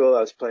elementary school.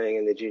 I was playing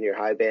in the junior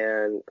high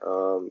band.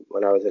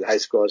 When I was in high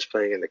school, I was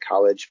playing in the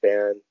college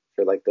band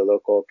for like the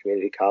local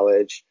community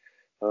college.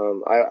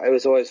 I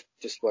was always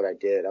just what I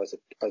did. I was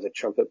a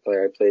trumpet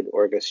player. I played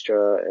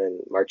orchestra and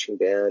marching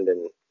band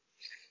and,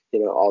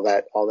 all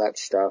that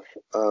stuff.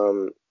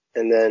 And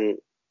then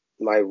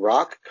my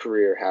rock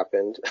career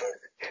happened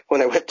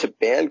when I went to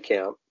band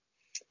camp.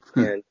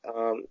 And,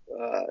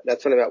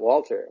 that's when I met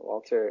Walter.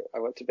 I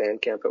went to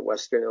band camp at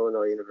Western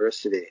Illinois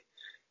University,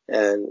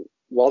 and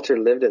Walter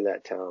lived in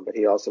that town, but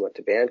he also went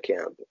to band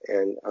camp.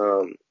 And,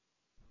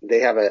 they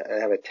have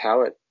a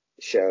talent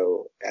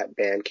show at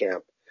band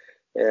camp.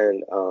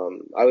 And,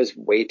 I was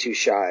way too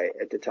shy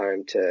at the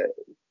time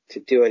to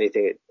do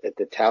anything at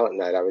the talent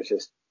night. I was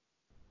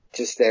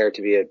just there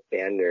to be a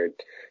band nerd.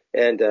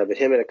 And, but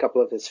him and a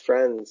couple of his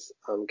friends,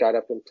 got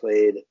up and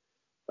played,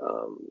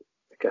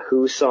 like a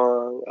Who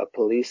song, a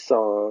Police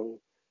song,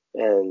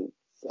 and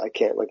like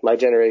My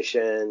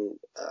Generation,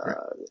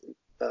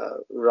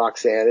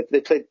 Roxanne.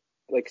 They played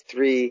like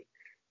 3,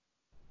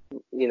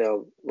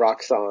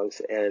 rock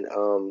songs, and,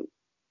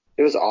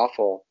 it was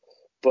awful,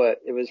 but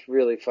it was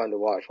really fun to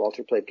watch.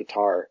 Walter played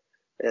guitar,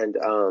 and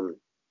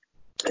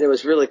it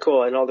was really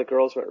cool, and all the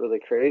girls went really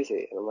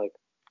crazy. And I'm like,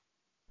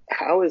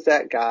 how is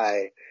that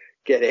guy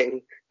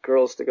getting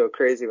girls to go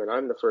crazy when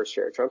I'm the first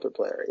chair trumpet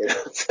player?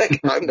 It's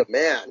like I'm the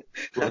man.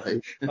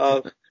 Right.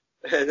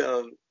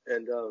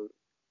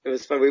 It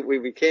was fun.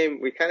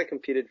 We kind of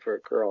competed for a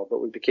girl, but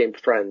we became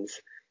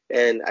friends.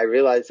 And I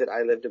realized that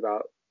I lived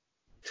about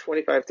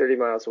 25, 30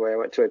 miles away. I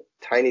went to a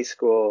tiny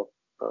school,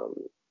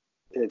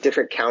 in a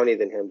different county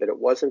than him, but it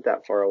wasn't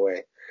that far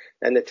away.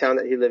 And the town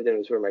that he lived in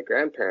was where my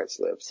grandparents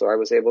lived. So I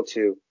was able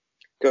to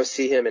go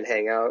see him and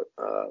hang out,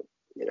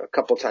 a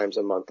couple times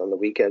a month on the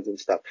weekends and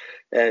stuff.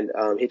 And,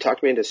 he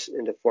talked me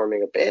into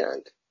forming a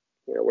band.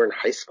 We're in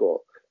high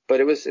school, but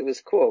it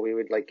was cool. We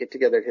would like get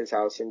together at his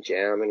house and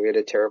jam, and we had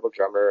a terrible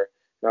drummer,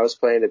 and I was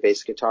playing the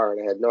bass guitar,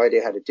 and I had no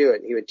idea how to do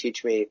it. And he would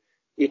teach me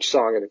each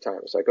song at a time.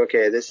 It's like,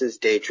 okay, this is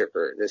Day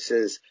Tripper. This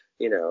is,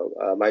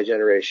 My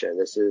Generation.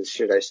 This is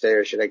Should I Stay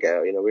or Should I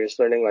Go? We were just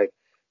learning like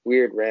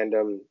weird,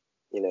 random,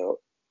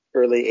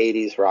 early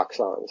 80s rock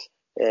songs.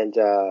 And,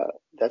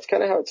 that's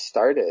kind of how it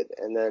started.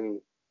 And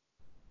then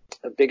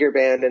a bigger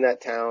band in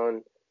that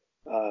town,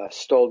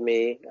 stole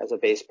me as a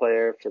bass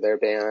player for their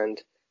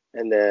band.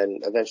 And then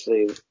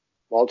eventually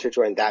Walter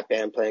joined that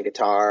band playing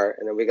guitar.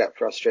 And then we got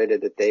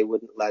frustrated that they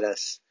wouldn't let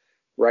us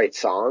write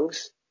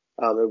songs.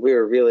 And we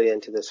were really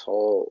into this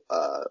whole,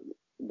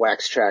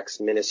 Wax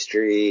Trax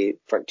Ministry,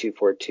 Front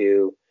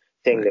 242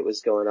 thing Right. that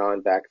was going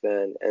on back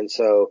then. And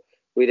so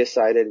we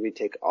decided we'd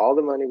take all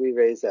the money we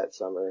raised that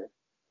summer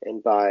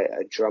and buy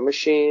a drum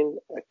machine,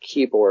 a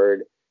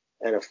keyboard,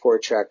 and a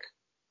 4-track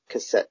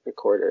cassette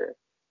recorder.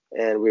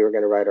 And we were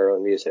going to write our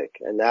own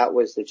music. And that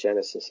was the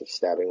genesis of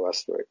Stabbing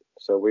Westward.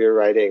 So we were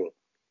writing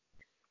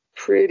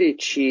pretty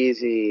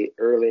cheesy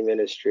early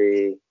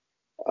Ministry,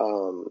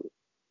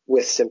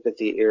 with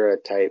sympathy era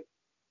type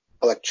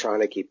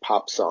electronic-y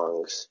pop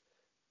songs,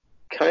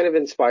 kind of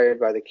inspired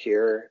by The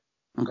Cure,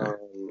 Okay.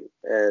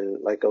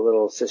 and like a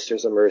little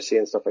Sisters of Mercy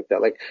and stuff like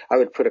that. Like I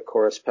would put a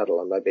chorus pedal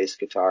on my bass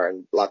guitar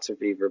and lots of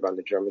reverb on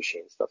the drum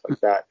machine, stuff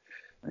like that.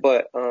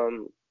 But,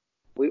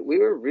 we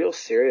were real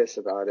serious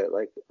about it.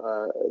 Like,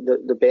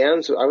 the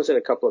bands, I was in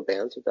a couple of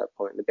bands at that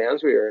point. The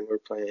bands we were in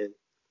were playing,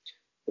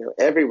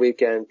 every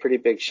weekend, pretty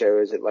big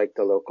shows at like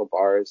the local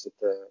bars at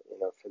the,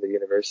 for the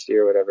university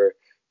or whatever.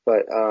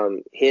 But,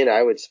 he and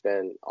I would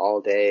spend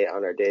all day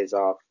on our days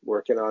off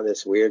working on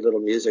this weird little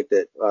music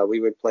that, we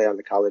would play on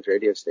the college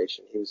radio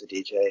station. He was a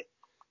DJ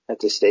at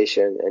the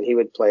station, and he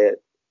would play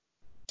it.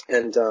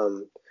 And,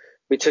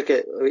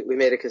 we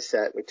made a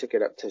cassette. We took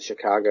it up to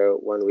Chicago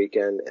one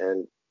weekend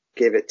and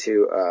gave it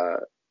to,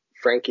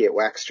 Frankie at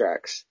Wax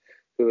Trax,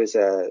 who was,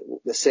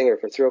 the singer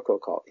for Thrill Kill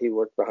Cult. He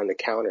worked behind the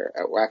counter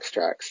at Wax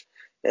Trax,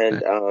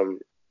 and,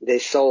 they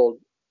sold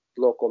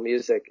local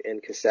music in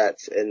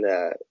cassettes in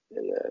the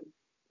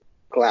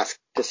glass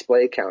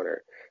display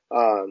counter,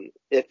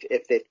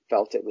 if they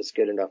felt it was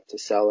good enough to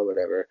sell or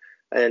whatever.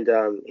 And,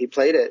 he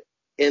played it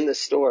in the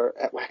store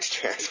at Wax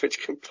Trax,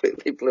 which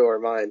completely blew our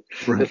mind.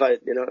 Right. If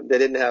they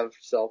didn't have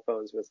cell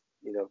phones with,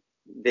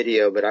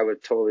 video, but I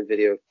would totally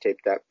videotape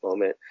that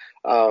moment.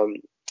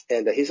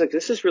 And he's like,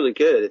 this is really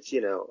good. It's, a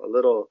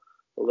little,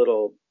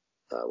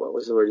 what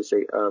was the word you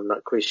say?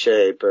 Not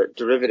cliche, but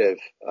derivative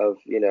of,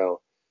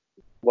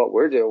 what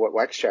we're doing, what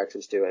Wax Trax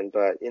is doing,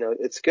 but,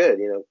 it's good,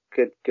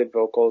 good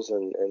vocals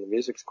and the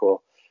music's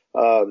cool.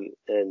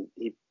 And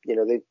he,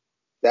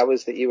 that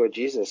was the Ewo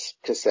Jesus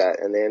cassette.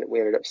 And then we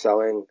ended up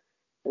selling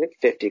I think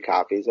 50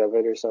 copies of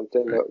it or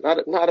something.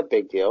 Right. Not a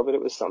big deal, but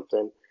it was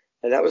something.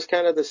 And that was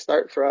kind of the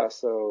start for us.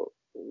 So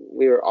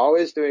we were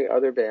always doing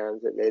other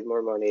bands that made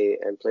more money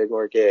and played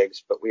more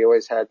gigs, but we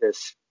always had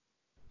this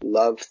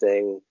love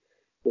thing,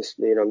 this,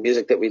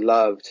 music that we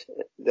loved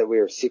that we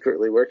were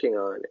secretly working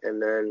on.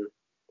 And then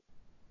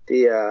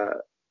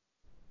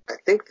I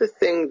think the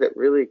thing that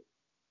really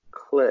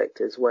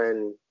clicked is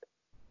when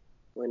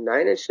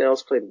Nine Inch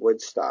Nails played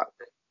Woodstock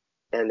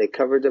and they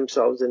covered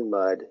themselves in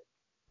mud.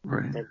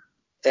 Right. And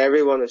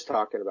everyone was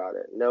talking about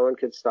it. No one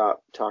could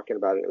stop talking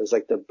about it. It was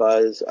like the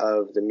buzz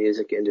of the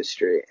music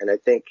industry. And I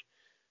think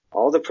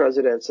all the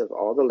presidents of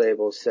all the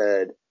labels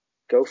said,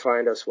 go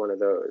find us one of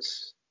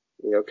those,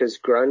 cause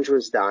grunge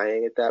was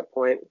dying at that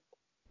point.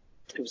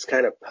 It was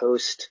kind of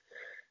post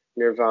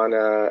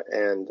Nirvana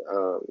and,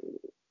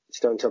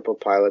 Stone Temple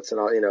Pilots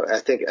and all, I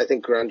think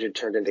grunge had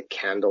turned into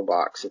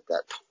Candlebox at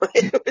that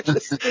point, which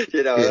is,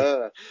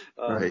 Yeah.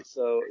 Right.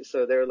 so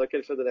they were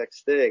looking for the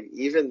next thing,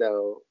 even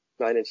though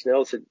Nine Inch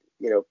Nails had,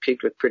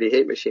 peaked with Pretty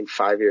Hate Machine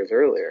 5 years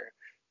earlier,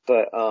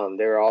 but,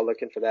 they were all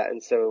looking for that.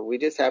 And so we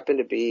just happened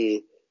to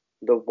be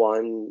the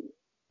one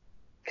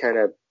kind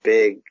of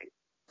big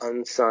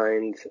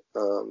unsigned,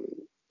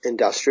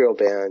 industrial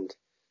band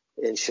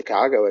in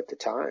Chicago at the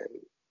time.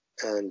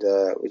 And,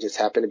 we just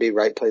happened to be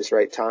right place,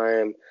 right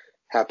time.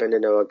 Happened to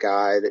know a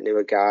guy that knew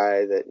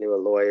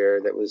a lawyer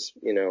that was,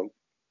 and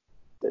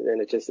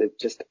it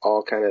just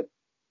all kind of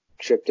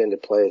tripped into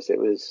place. It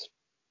was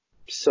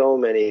so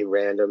many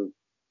random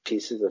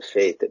pieces of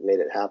fate that made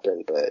it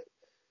happen. But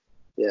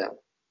yeah,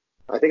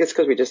 I think it's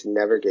because we just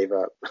never gave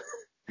up.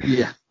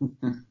 Yeah.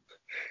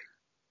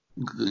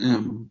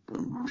 I'm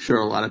sure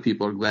a lot of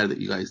people are glad that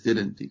you guys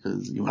didn't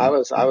because I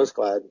was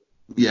glad.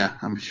 Yeah,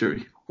 I'm sure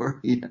you were.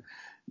 Yeah.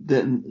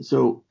 Then,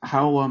 so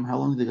how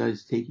long did the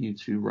guys take you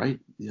to write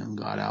the Young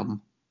God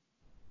album?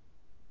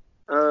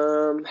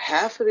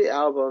 Half of the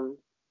album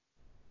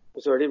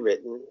was already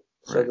written.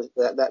 So Right.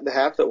 the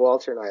half that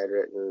Walter and I had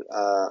written,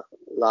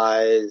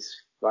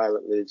 Lies,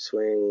 Violent Mood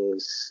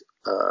Swings,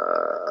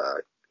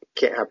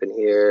 Can't Happen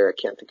Here. I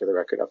can't think of the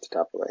record off the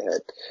top of my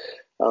head.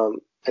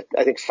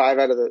 I think 5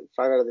 out of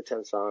the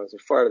 10 songs, or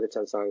 4 out of the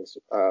 10 songs,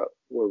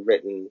 were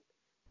written.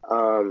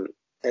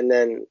 And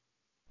then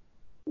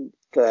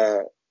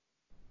the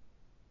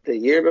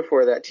year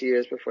before that, 2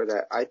 years before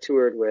that, I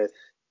toured with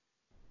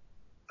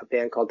a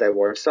band called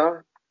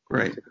Warsaw.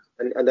 Right.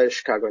 Another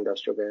Chicago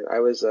industrial band.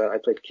 I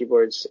played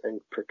keyboards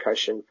and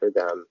percussion for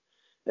them.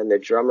 And the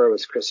drummer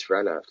was Chris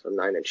Frenna from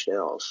Nine Inch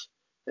Nails.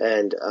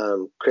 And,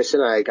 Chris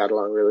and I got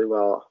along really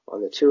well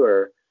on the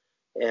tour.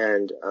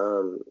 And,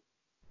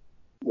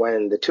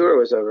 when the tour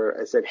was over,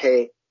 I said,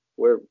 hey,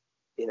 we're,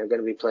 going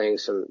to be playing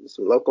some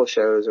local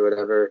shows or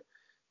whatever.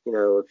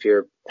 If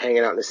you're hanging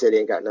out in the city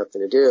and got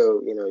nothing to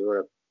do, you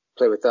want to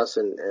play with us.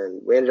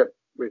 And we ended up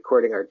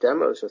recording our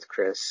demos with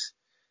Chris.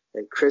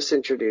 And Chris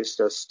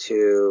introduced us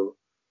to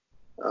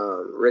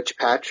Rich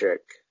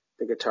Patrick,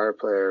 the guitar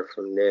player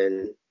from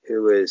Nin,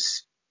 who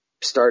was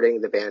starting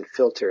the band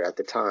Filter at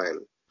the time.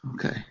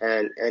 Okay.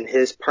 And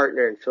his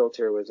partner in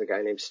Filter was a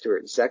guy named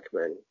Stuart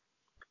Zekman.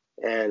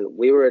 And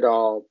we would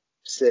all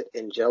sit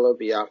in Jello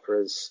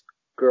Biafra's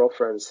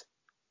girlfriend's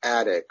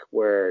attic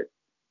where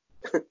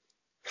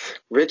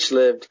Rich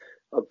lived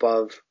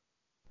above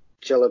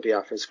Jello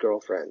Biafra's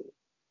girlfriend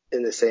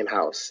in the same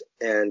house.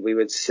 And we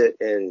would sit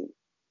in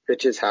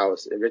Rich's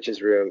house, in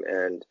Rich's room,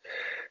 and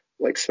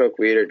like smoke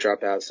weed or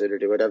drop acid or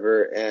do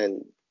whatever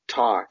and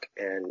talk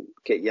and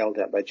get yelled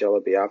at by Jello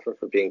Biafra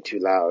for being too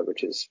loud,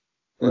 which is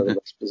one of the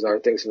most bizarre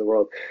things in the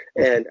world.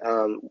 And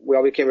we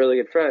all became really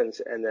good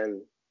friends. And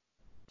then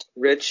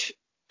Rich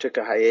took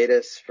a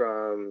hiatus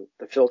from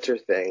the Filter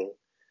thing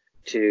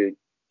to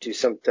do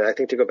something, I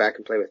think to go back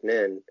and play with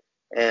Nin.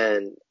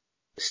 And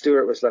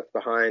Stuart was left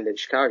behind in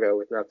Chicago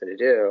with nothing to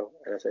do.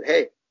 And I said,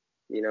 hey,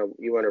 you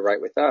want to write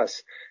with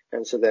us?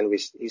 And so then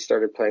he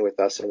started playing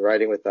with us and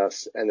writing with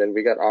us. And then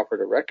we got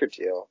offered a record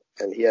deal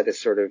and he had to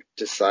sort of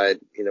decide,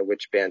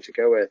 which band to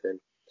go with.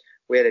 And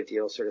we had a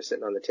deal sort of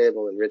sitting on the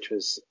table and Rich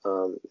was,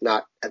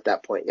 not at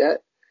that point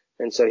yet.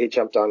 And so he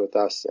jumped on with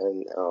us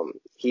and,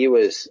 he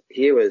was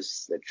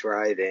the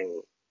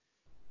driving,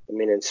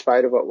 in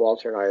spite of what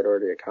Walter and I had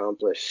already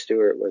accomplished,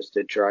 Stuart was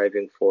the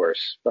driving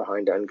force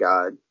behind On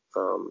God.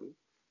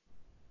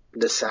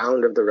 The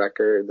sound of the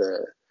record,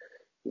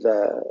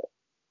 the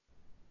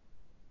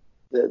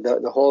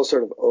whole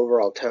sort of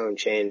overall tone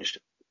changed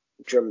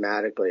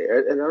dramatically.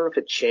 And I don't know if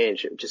it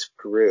changed, it just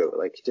grew.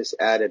 Like, he just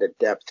added a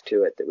depth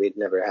to it that we'd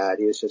never had.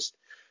 He was just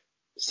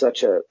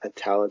such a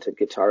talented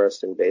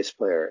guitarist and bass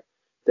player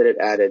that it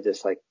added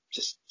this, like,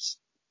 just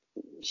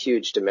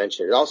huge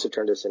dimension. It also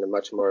turned us into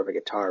much more of a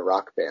guitar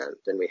rock band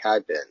than we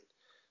had been.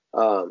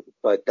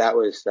 But that's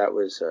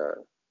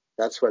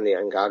when the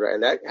On God,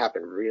 and that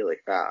happened really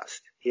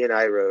fast. He and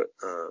I wrote,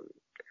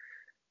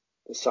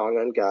 the song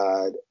On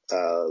God,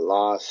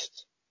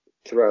 Lost,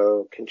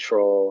 Throw,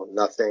 Control,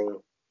 Nothing.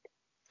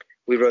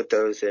 We wrote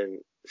those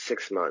in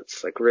 6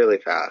 months, like really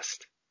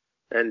fast.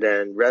 And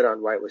then Red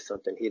on White was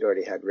something he'd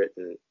already had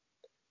written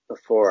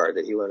before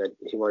that he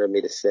wanted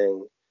me to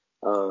sing.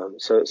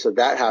 So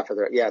that half of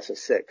so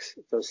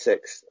those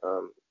six,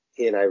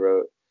 he and I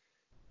wrote.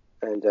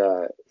 And,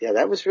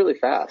 that was really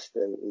fast.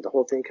 And the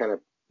whole thing kind of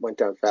went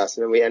down fast.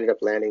 And then we ended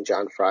up landing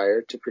John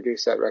Fryer to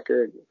produce that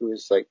record, who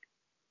was like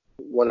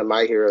one of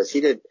my heroes. He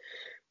did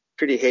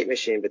Pretty Hate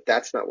Machine, but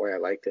that's not why I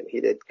liked him.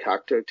 He did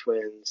Cocteau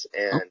Twins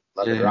and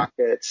Love and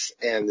Rockets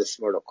and This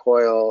Mortal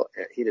Coil.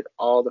 And he did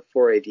all the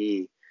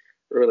 4AD,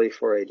 early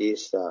 4AD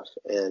stuff.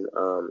 And,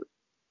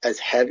 as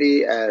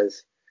heavy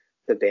as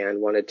the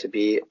band wanted to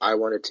be, I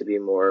wanted to be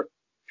more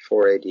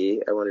 4AD.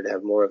 I wanted to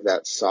have more of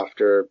that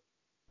softer,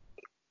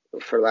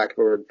 for lack of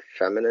a word,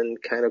 feminine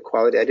kind of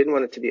quality. I didn't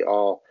want it to be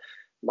all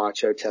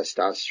macho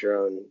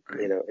testosterone,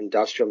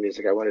 industrial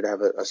music. I wanted to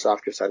have a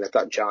softer side. And I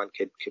thought John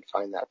could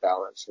find that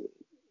balance, and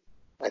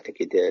I think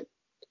he did.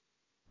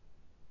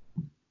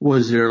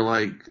 Was there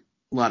like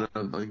a lot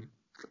of like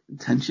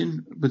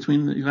tension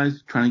between you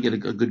guys trying to get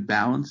a good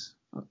balance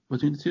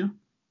between the two?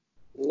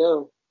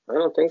 No, I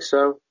don't think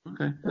so.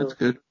 Okay, that's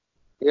good.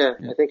 Yeah,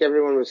 I think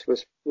everyone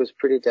was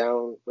pretty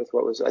down with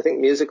what was. I think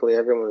musically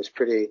everyone was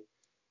pretty.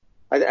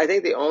 I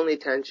think the only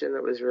tension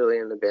that was really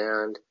in the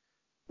band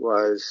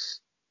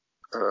was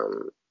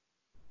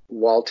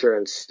Walter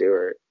and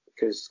Stuart,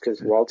 because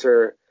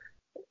Walter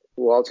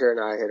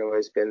and I had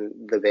always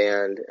been the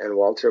band, and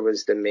Walter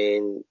was the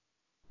main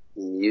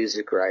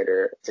music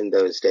writer in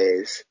those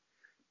days.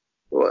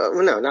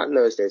 Well, no, not in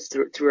those days.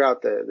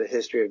 Throughout the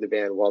history of the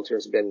band, Walter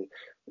has been,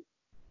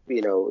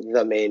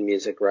 the main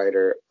music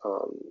writer.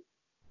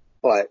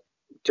 But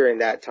during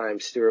that time,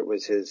 Stuart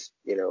was his,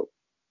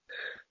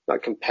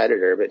 not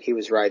competitor, but he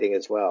was writing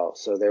as well.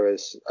 So I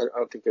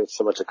don't think there was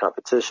so much a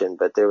competition,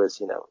 but there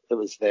was, it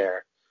was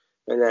there.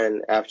 And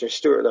then after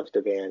Stuart left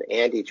the band,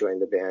 Andy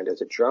joined the band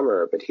as a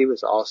drummer, but he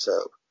was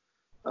also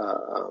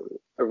a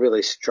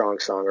really strong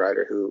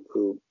songwriter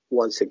who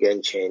once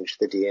again changed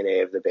the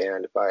DNA of the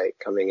band by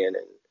coming in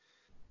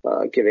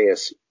and giving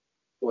us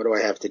What Do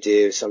I Have to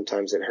Do,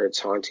 Sometimes It Hurts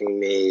Haunting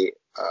Me,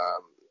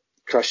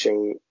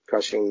 Crushing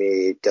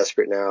Me,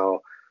 Desperate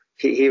Now.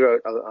 He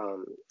wrote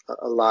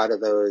a lot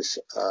of those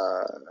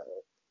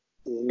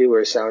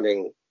newer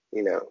sounding,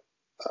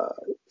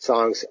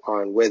 songs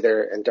on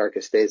Wither and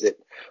Darkest Days that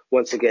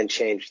once again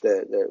changed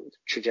the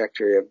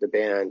trajectory of the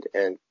band,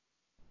 and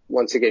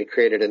once again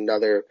created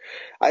another.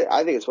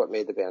 I think it's what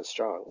made the band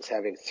strong, was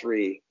having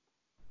three,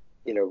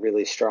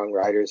 really strong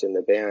writers in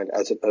the band,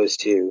 as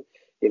opposed to,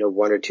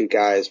 one or two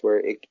guys where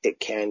it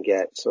can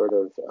get sort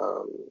of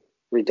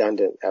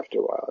redundant after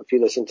a while. If you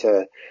listen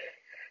to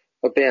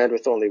a band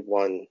with only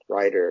one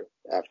writer,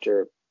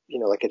 after,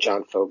 like a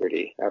John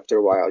Fogerty, after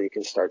a while you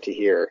can start to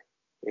hear,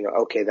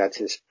 okay, that's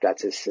his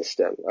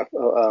system.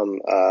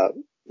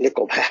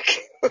 Nickelback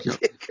would be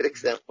a good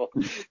example.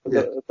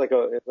 Yeah.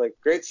 It's like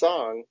great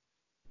song.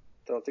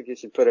 Don't think you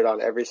should put it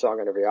on every song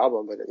on every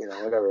album, but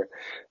whatever.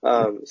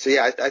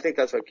 I think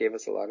that's what gave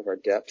us a lot of our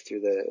depth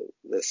through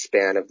the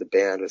span of the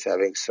band, was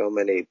having so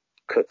many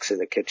cooks in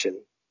the kitchen.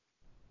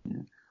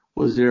 Yeah.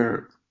 Was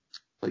there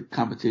like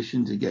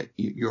competition to get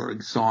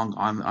your song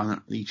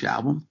on each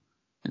album?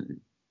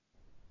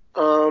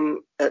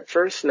 At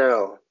first,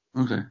 no.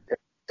 Okay.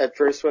 At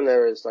first, when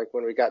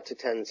we got to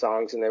 10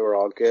 songs and they were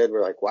all good,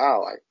 we're like,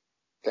 wow,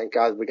 thank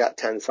God we got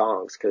 10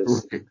 songs,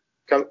 because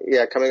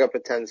coming up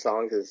with 10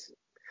 songs is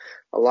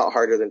a lot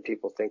harder than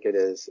people think it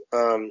is.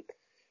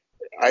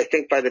 I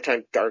think by the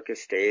time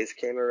Darkest Days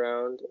came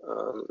around,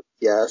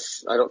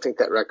 yes, I don't think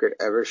that record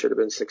ever should have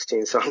been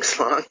 16 songs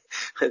long.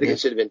 I think it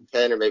should have been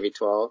 10 or maybe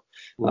 12.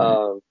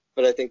 Right.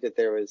 But I think that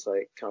there was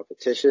like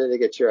competition to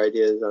get your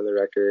ideas on the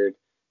record,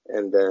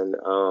 and then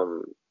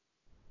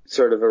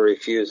sort of a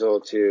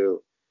refusal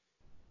to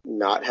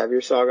not have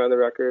your song on the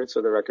record.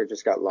 So the record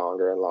just got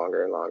longer and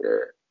longer and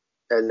longer.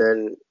 And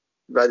then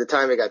by the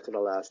time it got to the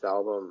last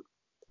album,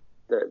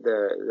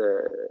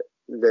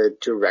 the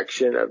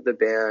direction of the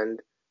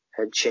band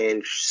had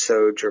changed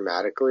so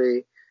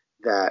dramatically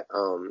that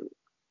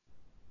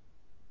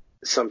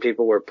some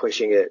people were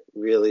pushing it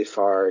really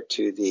far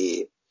to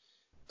the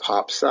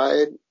pop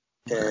side,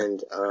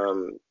 and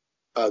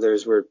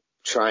others were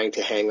trying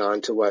to hang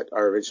on to what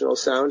our original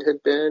sound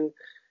had been.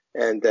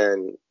 And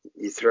then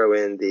you throw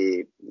in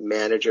the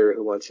manager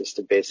who wants us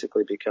to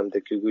basically become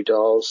the Goo Goo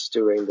Dolls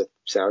doing the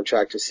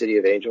soundtrack to City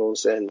of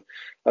Angels, and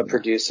a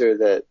producer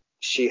that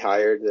she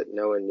hired that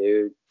no one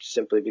knew,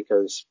 simply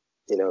because,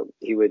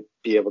 he would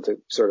be able to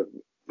sort of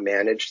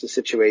manage the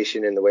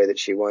situation in the way that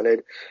she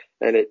wanted.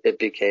 And it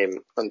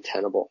became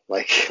untenable.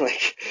 It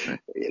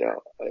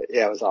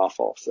was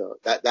awful. So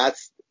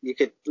that's, you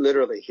could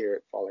literally hear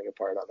it falling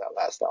apart on that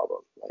last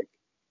album. Like,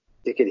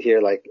 you could hear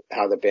like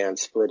how the band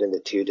split into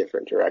two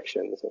different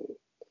directions, and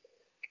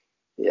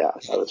that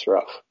was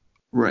rough.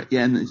 Right.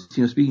 Yeah. And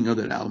speaking of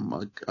that album,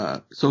 like,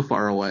 So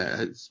Far Away,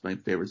 it's my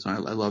favorite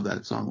song. I love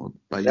that song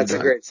by you guys.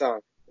 That's a great song.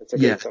 It's a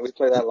great song. We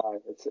play that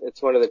live.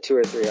 It's one of the 2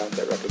 or 3 off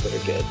that record that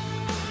are good.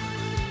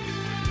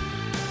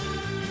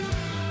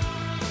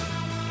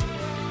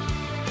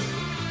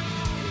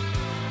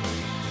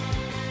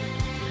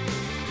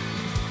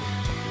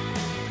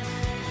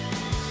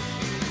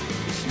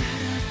 Each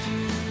night I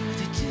feel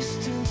the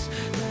distance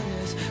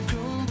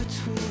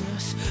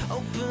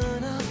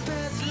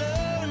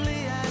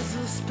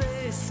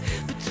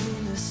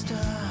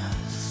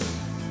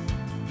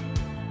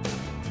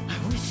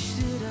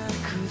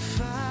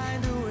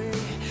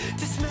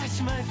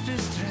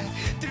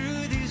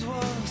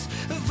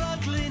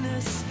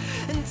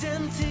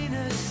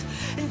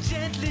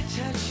lightly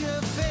touch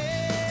your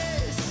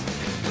face.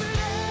 But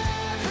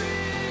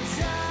every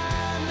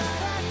time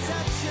that I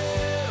touch you,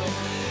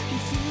 you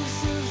feel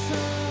so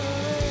far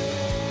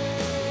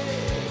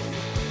away.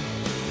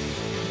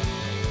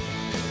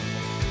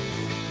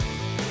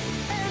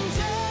 And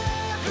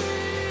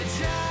every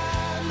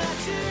time that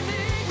you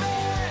need me,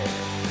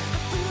 I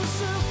feel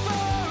so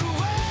far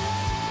away.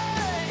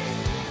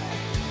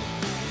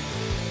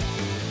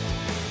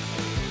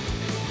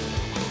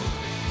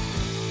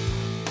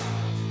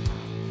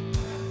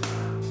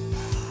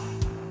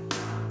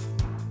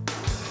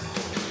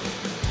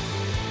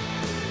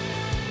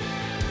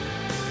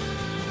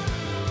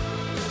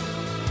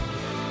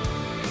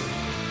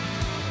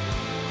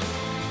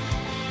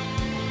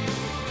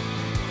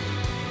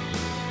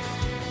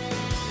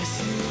 I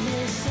see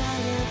you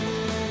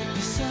silently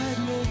beside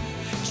me,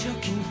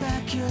 choking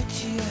back your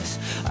tears.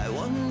 I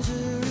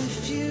wonder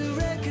if you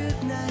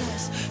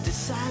recognize the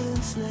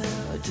silence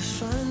now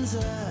defines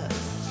us.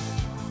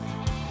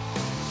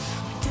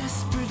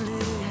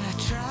 Desperately I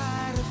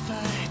try to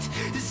fight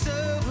this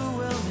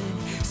overwhelming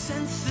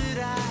sense that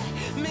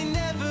I may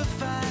never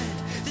find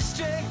the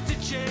strength to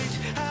change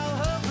how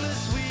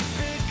hopeless we've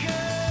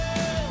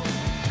become.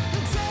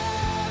 And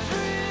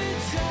every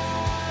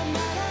time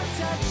that I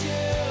touch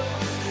you,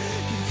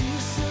 you feel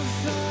so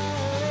far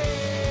away.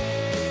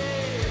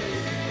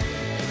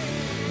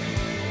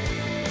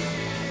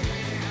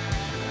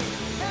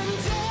 And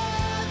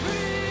every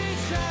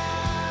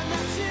time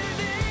that you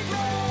need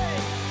me,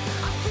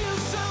 I feel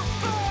so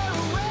far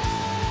away.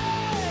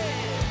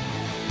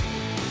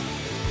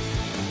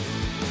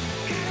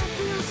 God, I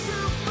feel so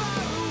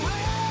far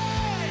away.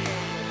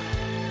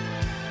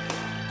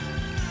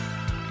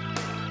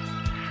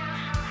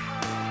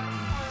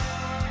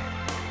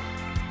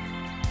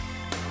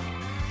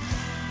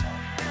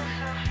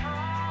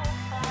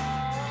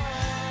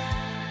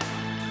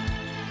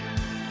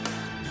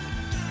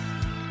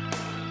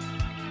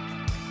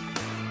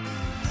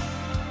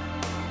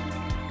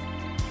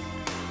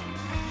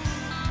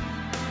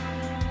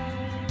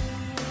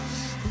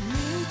 We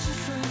need to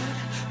find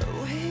a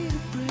way to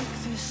break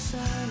this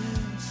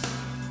silence.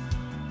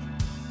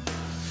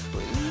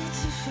 We need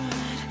to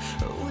find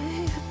a way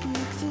to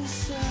break this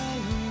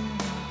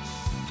silence.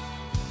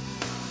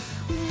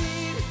 We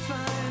need to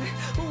find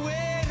a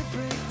way to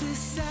break this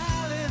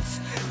silence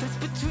that's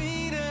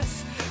between us.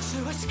 So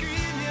I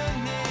scream your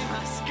name,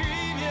 I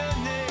scream your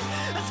name,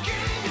 I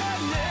scream your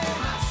name,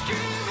 I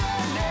scream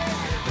your name.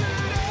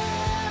 But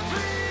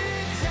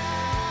every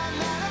time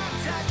that I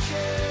touch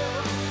you,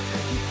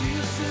 you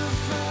feel so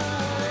far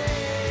away.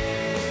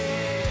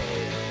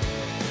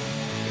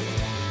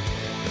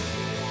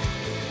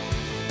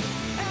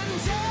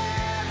 And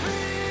every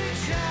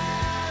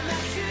time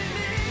that you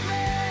need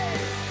me,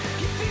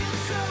 you feel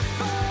so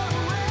far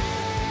away.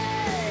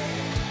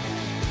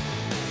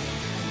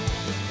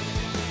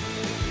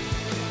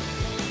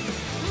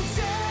 And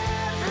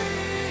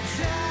every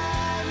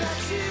time that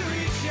you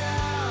reach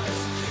out,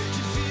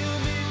 you feel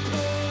me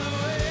pull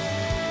away.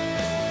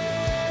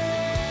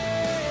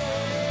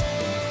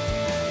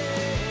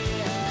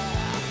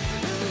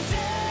 And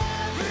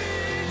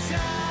every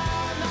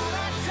time that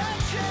I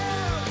touch you,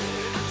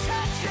 I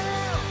touch you,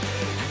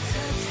 I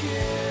touch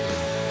you.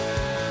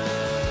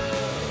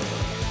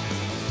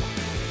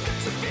 Got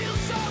to feel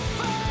so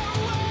far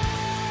away.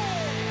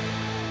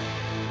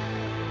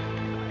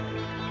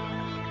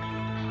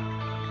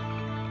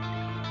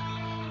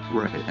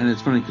 Right, and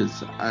it's funny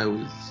because I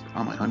was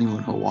on my honeymoon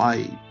in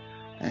Hawaii,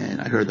 and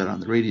I heard that on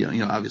the radio. You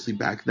know, obviously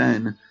back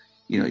then,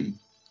 you know, you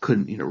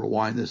couldn't, you know,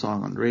 rewind the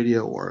song on the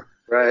radio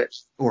Right.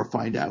 or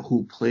find out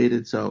who played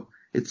it. So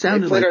it They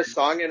sounded played like our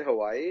song in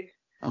Hawaii.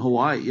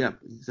 Hawaii. Yep,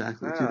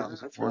 exactly. Wow, that's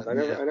fun.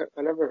 2001. Yeah.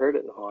 I never heard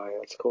it in Hawaii.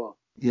 That's cool.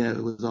 Yeah,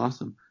 it was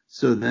awesome.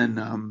 So then,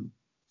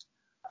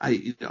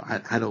 I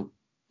had to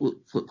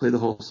play the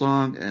whole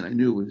song, and I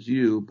knew it was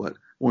you, but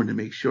wanted to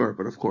make sure.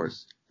 But of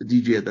course, the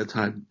DJ at that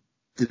time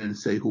didn't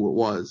say who it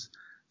was.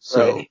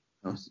 So,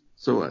 Right.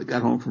 So I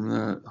got home from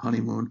the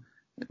honeymoon,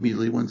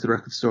 immediately went to the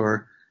record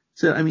store.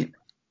 And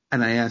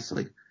I asked,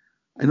 like,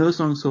 I know the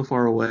song's So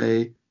Far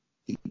Away.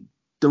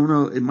 Don't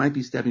know, it might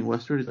be Stabbing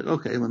Westward. He's like,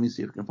 okay, let me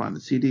see if I can find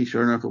the CD.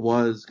 Sure enough, it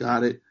was.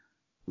 Got it.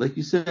 Like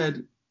you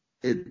said,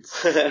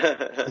 it's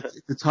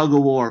a tug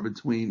of war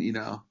between, you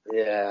know,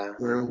 Yeah.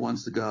 where it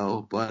wants to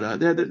go. But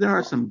there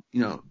are some,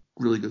 you know,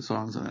 really good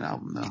songs on that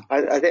album, though.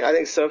 I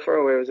think So Far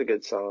Away was a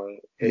good song.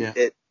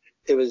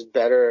 It was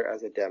better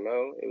as a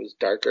demo. It was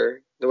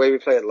darker. The way we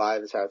play it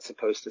live is how it's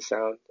supposed to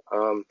sound.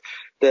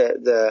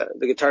 The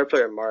guitar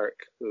player Mark,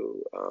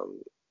 who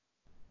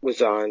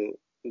was on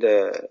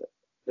the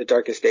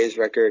Darkest Days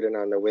record and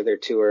on the Wither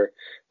tour,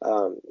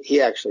 he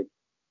actually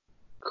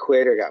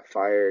quit or got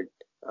fired,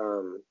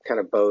 kind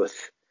of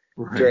both,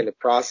 Right. during the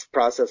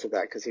process of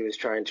that, because he was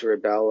trying to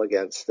rebel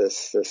against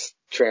this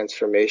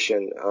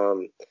transformation.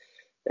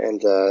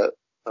 And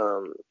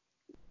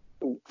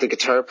the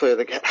guitar player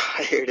that got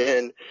hired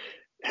in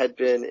had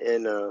been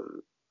in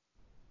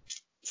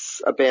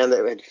a band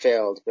that had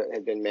failed but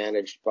had been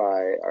managed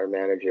by our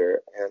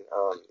manager, and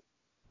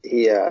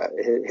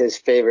his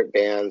favorite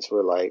bands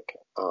were like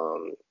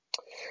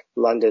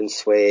London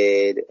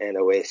Suede and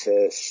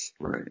Oasis,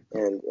 Right.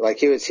 and like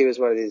he was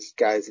one of these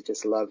guys that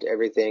just loved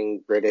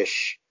everything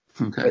British,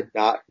 Okay.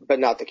 but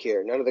not the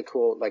Cure, none of the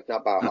cool, like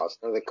not Bauhaus,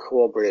 none of the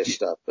cool British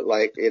stuff, but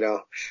like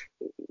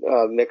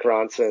Mick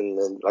Ronson,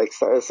 and like,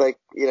 so it's like,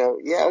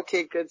 yeah,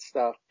 okay, good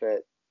stuff,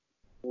 but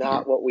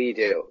not what we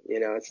do.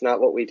 It's not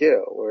what we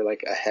do. We're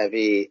like a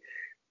heavy,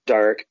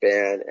 dark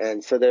band,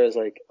 and so there's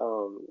like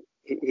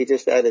he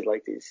just added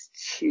like these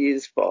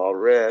cheeseball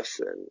riffs,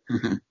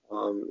 and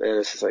and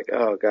it's just like,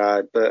 oh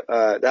god. But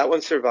that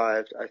one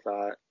survived. I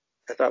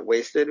thought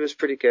Wasted was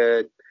pretty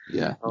good.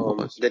 Yeah.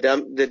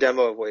 The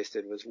demo of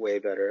Wasted was way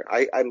better.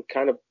 I'm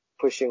kind of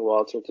pushing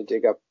Walter to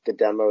dig up the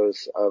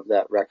demos of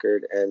that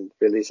record and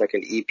release like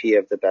an EP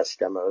of the best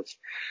demos.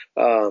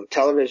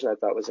 Television, I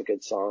thought, was a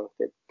good song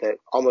that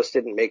almost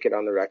didn't make it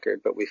on the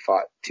record, but we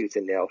fought tooth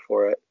and nail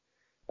for it.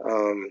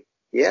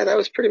 Yeah, that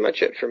was pretty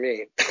much it for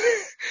me.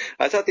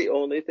 I thought the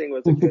only thing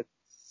was a good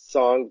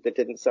song that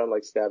didn't sound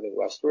like Stabbing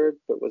Westward,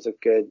 but was a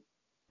good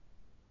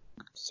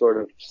sort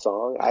of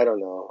song. I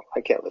don't know.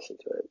 I can't listen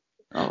to it.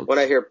 Oh. When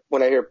I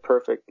hear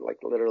Perfect,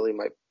 like literally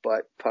my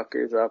butt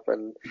puckers up,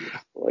 and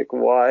like,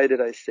 why did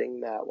I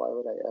sing that? Why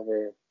would I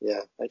ever?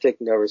 Yeah, I take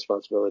no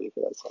responsibility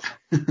for that song.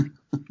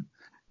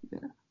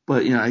 Yeah,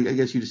 but I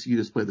guess you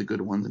just play the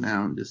good ones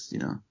now, and just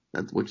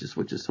that's which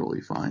is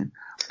totally fine.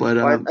 But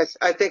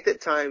I think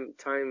that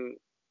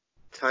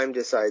time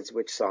decides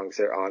which songs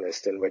are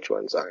honest and which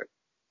ones aren't.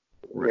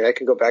 Right. I mean, I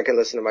can go back and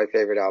listen to my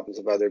favorite albums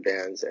of other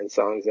bands and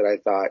songs that I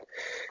thought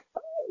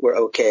were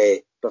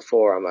okay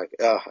before. I'm like,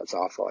 oh, that's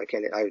awful. I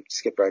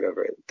skip right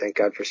over it. Thank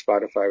God for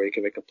Spotify where you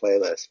can make a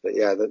playlist. But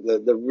yeah,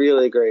 the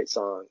really great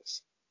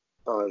songs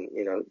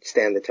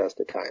stand the test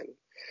of time.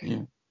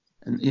 Yeah.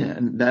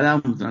 And that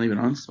album's not even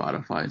on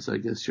Spotify, so I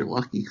guess you're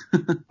lucky.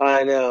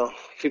 I know.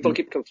 People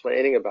keep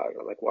complaining about it.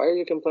 I'm like, why are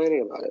you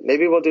complaining about it?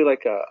 Maybe we'll do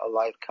like a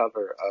live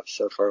cover of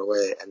So Far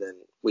Away, and then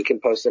we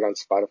can post it on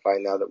Spotify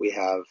now that we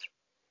have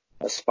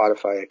a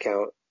Spotify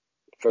account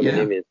for the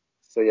new music.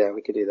 So yeah,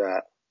 we could do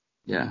that.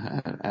 Yeah,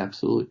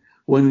 absolutely.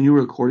 When you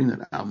were recording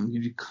that album,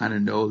 did you kind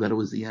of know that it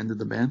was the end of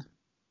the band?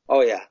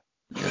 Oh yeah.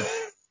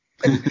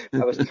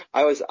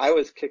 I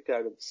was kicked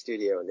out of the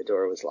studio and the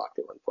door was locked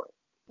at one point.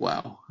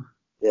 Wow.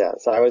 Yeah,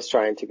 so I was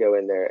trying to go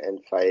in there and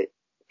fight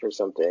for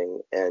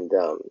something, and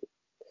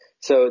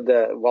so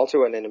Walter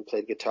went in and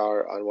played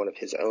guitar on one of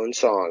his own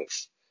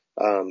songs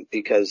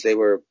because they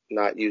were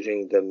not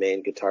using the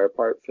main guitar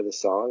part for the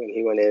song, and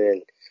he went in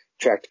and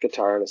tracked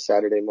guitar on a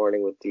Saturday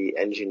morning with the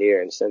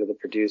engineer instead of the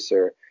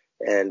producer,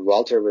 and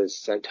Walter was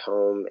sent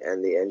home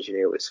and the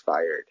engineer was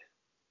fired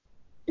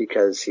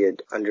because he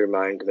had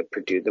undermined the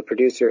producer. The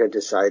producer had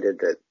decided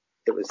that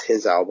it was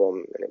his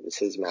album and it was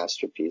his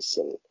masterpiece,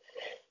 and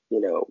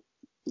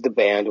the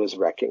band was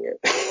wrecking it.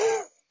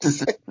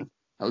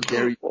 How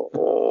dare you?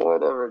 Oh,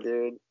 whatever,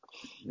 dude.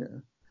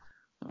 Yeah.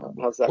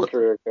 How's that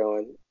career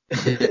going?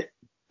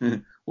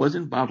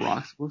 Wasn't Bob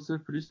Rock supposed to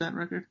produce that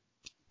record?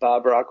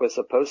 Bob Rock was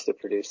supposed to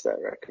produce that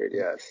record,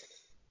 yes.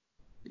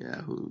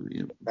 Yeah,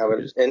 that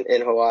was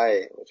in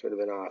Hawaii, which would have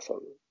been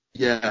awesome.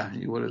 Yeah,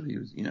 he would have. He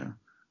was,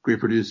 great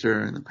producer,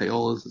 and the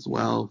payolas as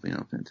well.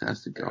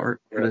 Fantastic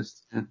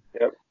artist. Yeah.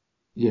 Yep.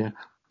 Yeah.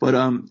 But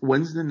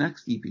when's the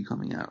next EP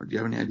coming out? Do you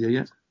have any idea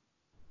yet?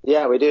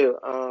 Yeah, we do.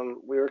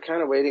 We were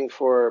kind of waiting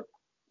for.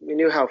 We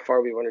knew how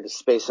far we wanted to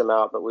space them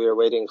out, but we were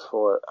waiting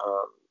for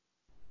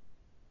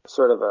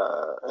sort of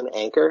an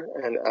anchor,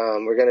 and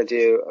we're going to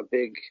do a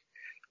big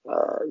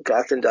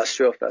goth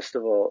industrial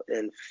festival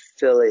in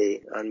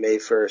Philly on May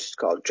 1st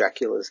called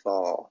Dracula's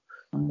Ball.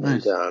 Oh,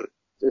 nice. And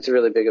it's a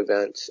really big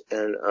event,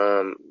 and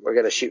we're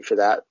going to shoot for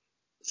that.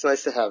 It's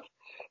nice to have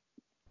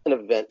an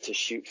event to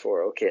shoot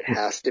for. Okay, it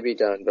has to be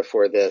done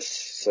before this,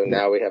 so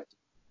now we have,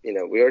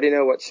 we already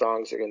know what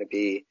songs are going to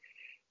be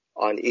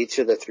on each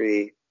of the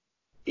 3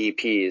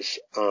 EPs.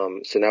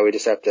 So now we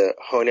just have to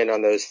hone in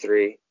on those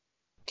 3,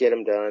 get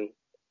them done,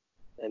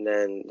 and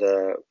then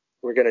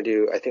we're going to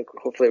do, I think,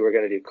 hopefully we're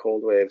going to do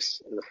Cold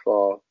Waves in the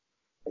fall,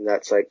 and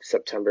that's like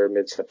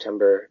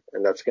mid-September,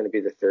 and that's going to be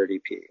the 3rd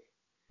EP.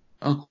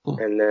 Oh, cool.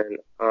 And then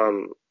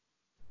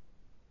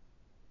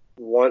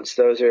once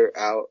those are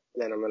out,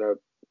 then I'm going to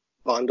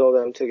bundle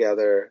them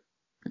together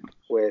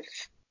with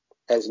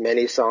as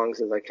many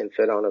songs as I can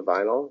fit on a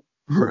vinyl.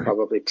 Right.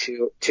 Probably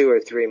two or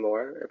 3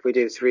 more. If we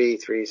do three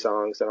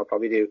songs, then I'll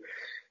probably do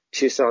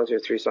 2 songs or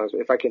 3 songs.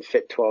 If I can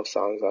fit 12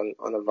 songs on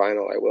a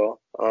vinyl, I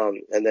will.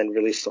 And then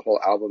release the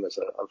whole album as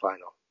a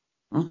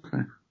vinyl.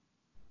 Okay.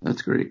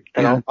 That's great.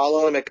 And yeah. I'll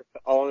only make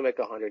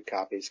 100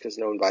 copies because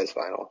no one buys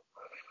vinyl.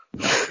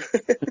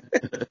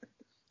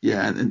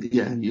 Yeah,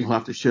 and you'll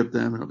have to ship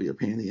them, and it'll be a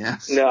pain in the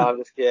ass.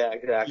 No,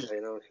 exactly.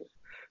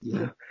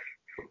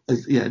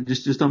 Yeah,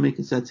 just don't make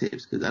cassette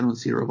tapes because I don't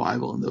see a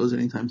revival in those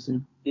anytime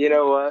soon. You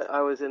know what?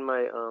 I was in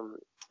my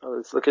I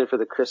was looking for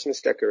the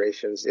Christmas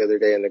decorations the other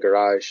day in the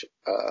garage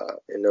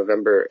in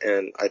November,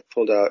 and I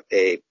pulled out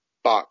a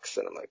box,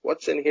 and I'm like,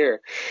 "What's in here?"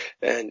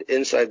 And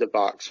inside the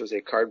box was a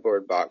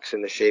cardboard box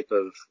in the shape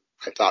of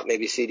I thought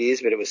maybe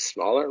CDs, but it was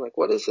smaller. I'm like,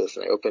 what is this?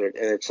 And I open it,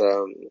 and it's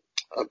a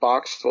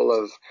box full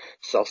of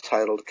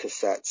self-titled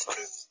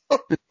cassettes.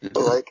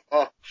 Like,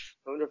 oh,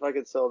 I wonder if I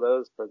could sell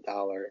those for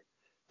 $1.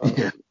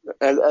 Yeah.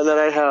 And then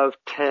I have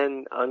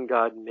 10 On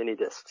God mini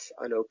discs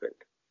unopened.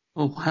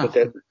 Oh, wow. But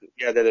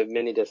they're the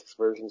mini discs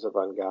versions of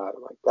On God.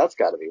 I'm like, that's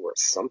got to be worth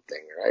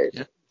something, right?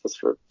 Yeah. Just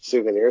for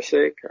souvenir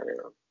sake? I don't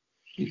know.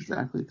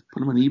 Exactly. Put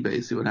them on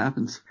eBay, see what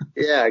happens.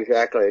 Yeah,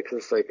 exactly.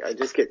 Because like I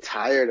just get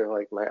tired of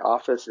like my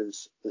office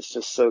is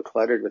just so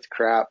cluttered with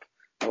crap.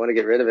 I want to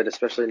get rid of it,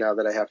 especially now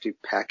that I have to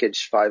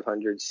package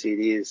 500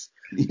 CDs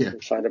Yeah.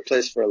 and find a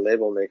place for a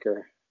label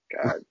maker.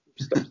 God,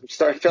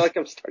 I feel like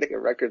I'm starting a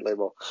record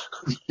label.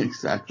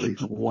 Exactly.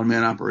 A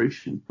one-man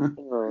operation.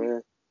 Oh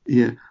man.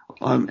 Yeah.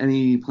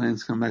 Any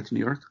plans to come back to New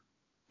York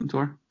on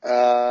tour?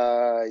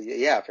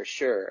 Yeah, for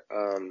sure.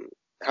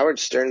 Howard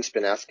Stern's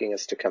been asking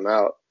us to come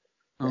out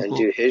and Cool.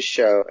 do his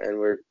show, and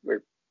we're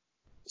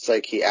it's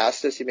like he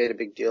asked us, he made a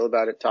big deal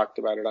about it, talked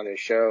about it on his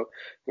show.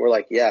 We're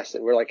like, yes,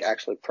 and we're like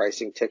actually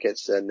pricing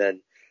tickets, and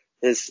then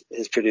his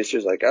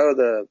producer's like, oh,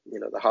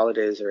 the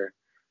holidays are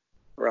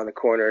around the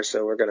corner,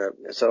 so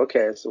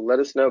okay, so let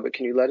us know, but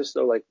can you let us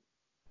know like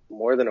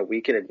more than a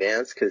week in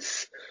advance,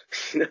 because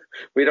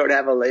we don't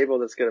have a label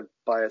that's going to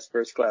buy us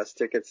first class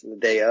tickets the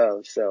day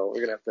of, so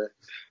we're going to have to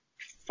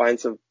find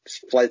some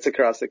flights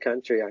across the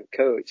country on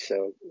coach,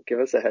 so give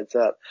us a heads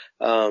up.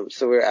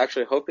 So we're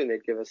actually hoping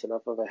they'd give us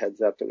enough of a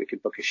heads up that we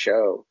could book a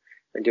show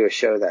and do a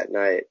show that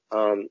night.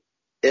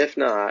 If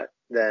not,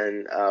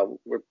 then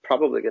we're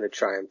probably going to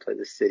try and play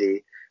the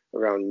city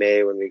around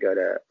May when we go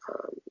to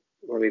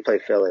when we play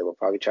Philly. We'll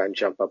probably try and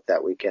jump up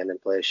that weekend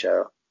and play a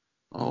show.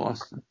 Oh,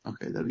 awesome.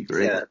 Okay, that'd be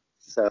great. Yeah.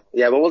 So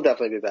yeah, but we'll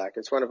definitely be back.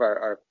 It's one of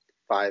our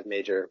 5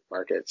 major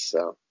markets.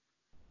 So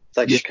it's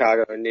like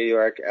Chicago, New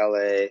York,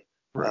 LA,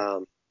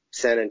 Right.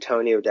 San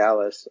Antonio,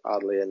 Dallas,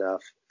 oddly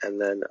enough, and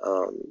then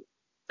I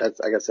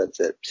guess that's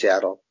it.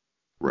 Seattle.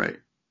 Right.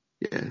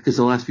 Yeah, because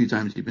the last few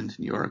times you've been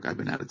to New York, I've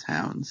been out of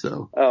town,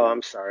 so. Oh,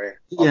 I'm sorry.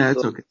 Yeah,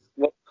 it's okay.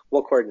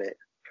 We'll coordinate.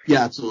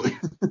 Yeah, absolutely.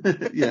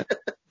 Yeah.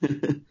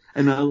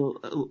 And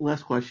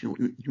last question.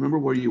 Do you remember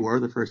where you were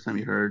the first time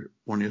you heard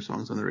one of your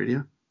songs on the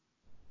radio?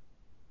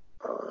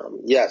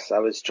 Yes, I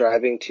was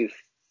driving to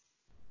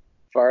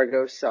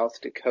Fargo,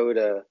 South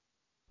Dakota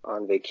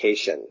on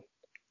vacation.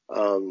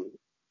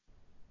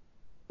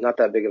 Not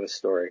that big of a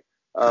story.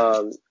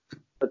 But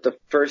the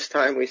first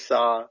time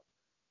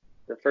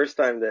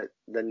that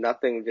the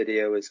Nothing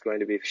video was going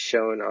to be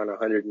shown on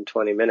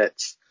 120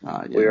 Minutes,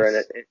 Yes. we were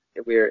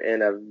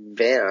in a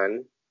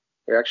van.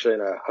 We were actually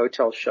in a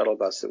hotel shuttle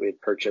bus that we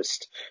had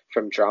purchased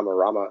from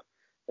Dramarama,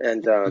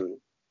 and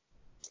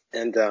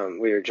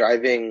we were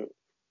driving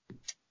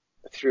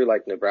through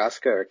like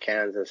Nebraska or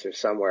Kansas or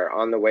somewhere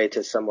on the way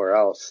to somewhere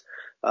else,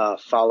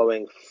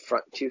 following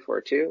Front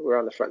 242. We're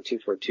on the Front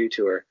 242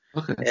 tour.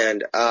 Okay.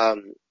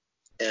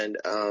 And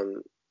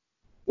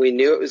we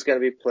knew it was going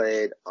to be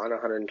played on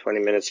 120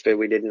 Minutes, but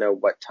we didn't know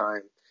what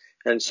time.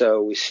 And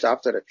so we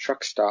stopped at a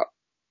truck stop,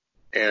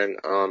 and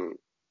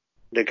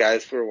the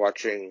guys were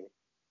watching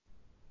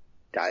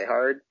Die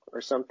Hard or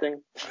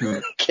something.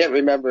 Can't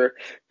remember,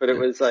 but it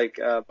was like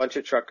a bunch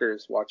of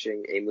truckers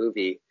watching a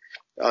movie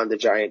on the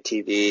giant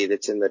TV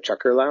that's in the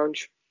trucker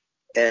lounge.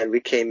 And we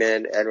came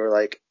in and we're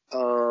like,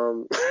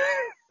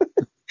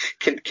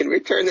 can we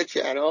turn the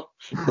channel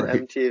to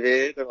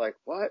MTV? They're like,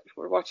 what?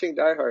 We're watching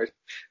Die Hard.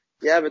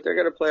 Yeah, but they're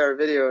going to play our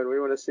video and we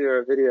want to see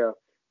our video.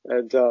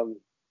 And,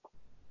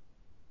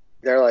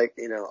 they're like,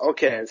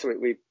 okay. And so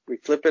we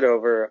flip it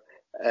over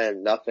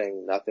and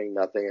nothing.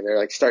 And they're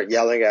like, start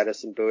yelling at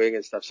us and booing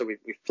and stuff. So we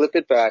flip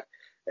it back,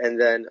 and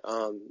then,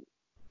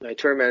 my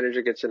tour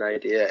manager gets an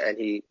idea, and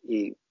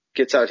he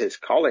gets out his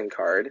calling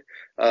card,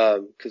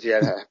 cause he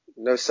had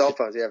no cell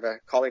phones. He had a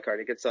calling card.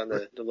 He gets on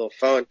the little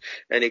phone,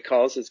 and he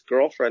calls his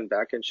girlfriend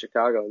back in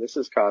Chicago. And this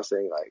is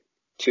costing like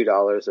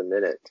 $2 a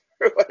minute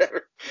or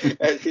whatever.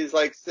 And he's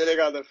like sitting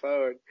on the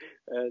phone,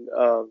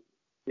 and,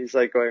 he's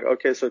like going,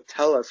 okay, so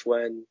tell us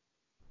when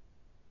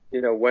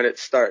it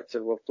starts,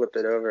 and we'll flip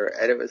it over.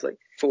 And it was like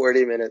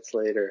 40 minutes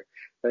later,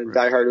 and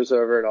Die Hard was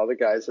over, and all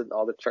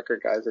the trucker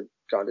guys had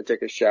gone to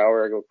take a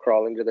shower and go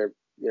crawl into their,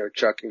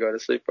 truck and go to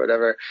sleep,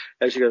 whatever.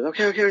 And she goes,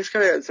 okay, it's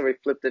coming. And so we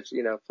flipped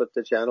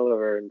the channel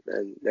over, and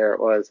there it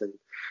was. And,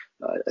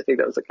 I think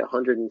that was like a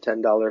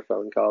 $110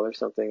 phone call or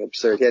something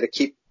absurd. He had to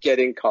keep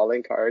getting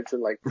calling cards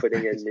and like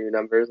putting in new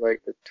numbers,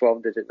 like the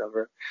 12-digit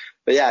number.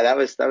 But yeah, that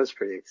was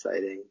pretty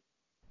exciting.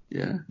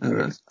 Yeah. I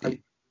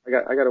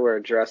got to wear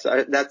a dress.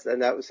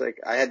 That was like,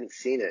 I hadn't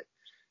seen it.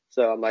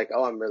 So I'm like,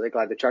 oh, I'm really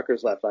glad the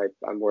truckers left.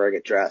 I'm wearing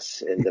a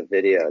dress in the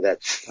video.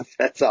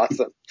 That's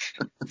awesome.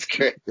 That's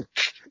great.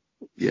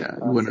 Yeah.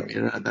 You wouldn't have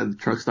made it at that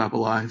truck stop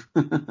alive.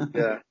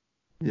 Yeah.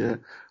 Yeah.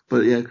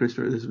 But yeah,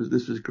 Christopher,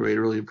 this was great. I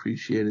really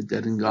appreciate it.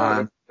 Dead and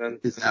Gone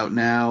is out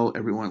now.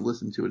 Everyone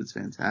listen to it. It's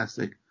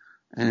fantastic.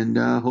 And,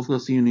 hopefully I'll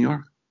see you in New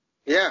York.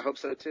 Yeah, I hope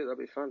so too. That'll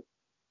be fun.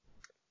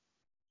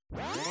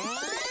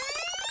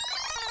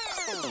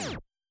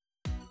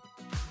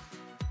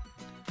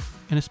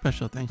 And a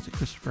special thanks to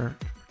Christopher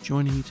for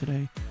joining me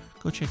today.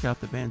 go check out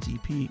the band's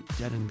EP,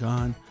 Dead and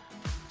Gone.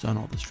 It's on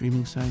all the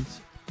streaming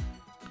sites.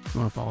 If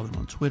you want to follow them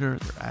on Twitter,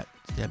 they're at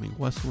Stabbing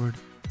Westward.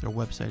 Their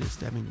website is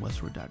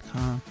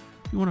stabbingwestward.com.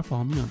 If you want to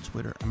follow me on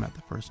Twitter, I'm at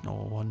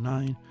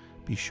TheFirstNoel19.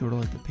 Be sure to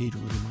like the page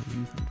Living My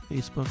Youth on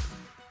Facebook.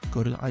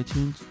 Go to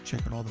iTunes,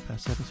 check out all the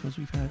past episodes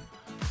we've had.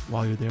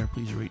 While you're there,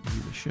 please rate and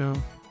review the show.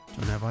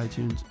 Don't have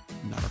iTunes?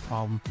 Not a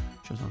problem.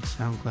 Show's on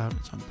SoundCloud,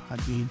 it's on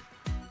Podbean.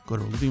 Go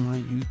to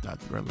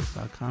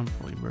livingmyyouth.threadless.com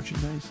for all your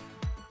merchandise.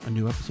 A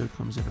new episode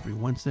comes in every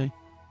Wednesday,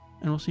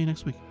 and we'll see you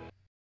next week.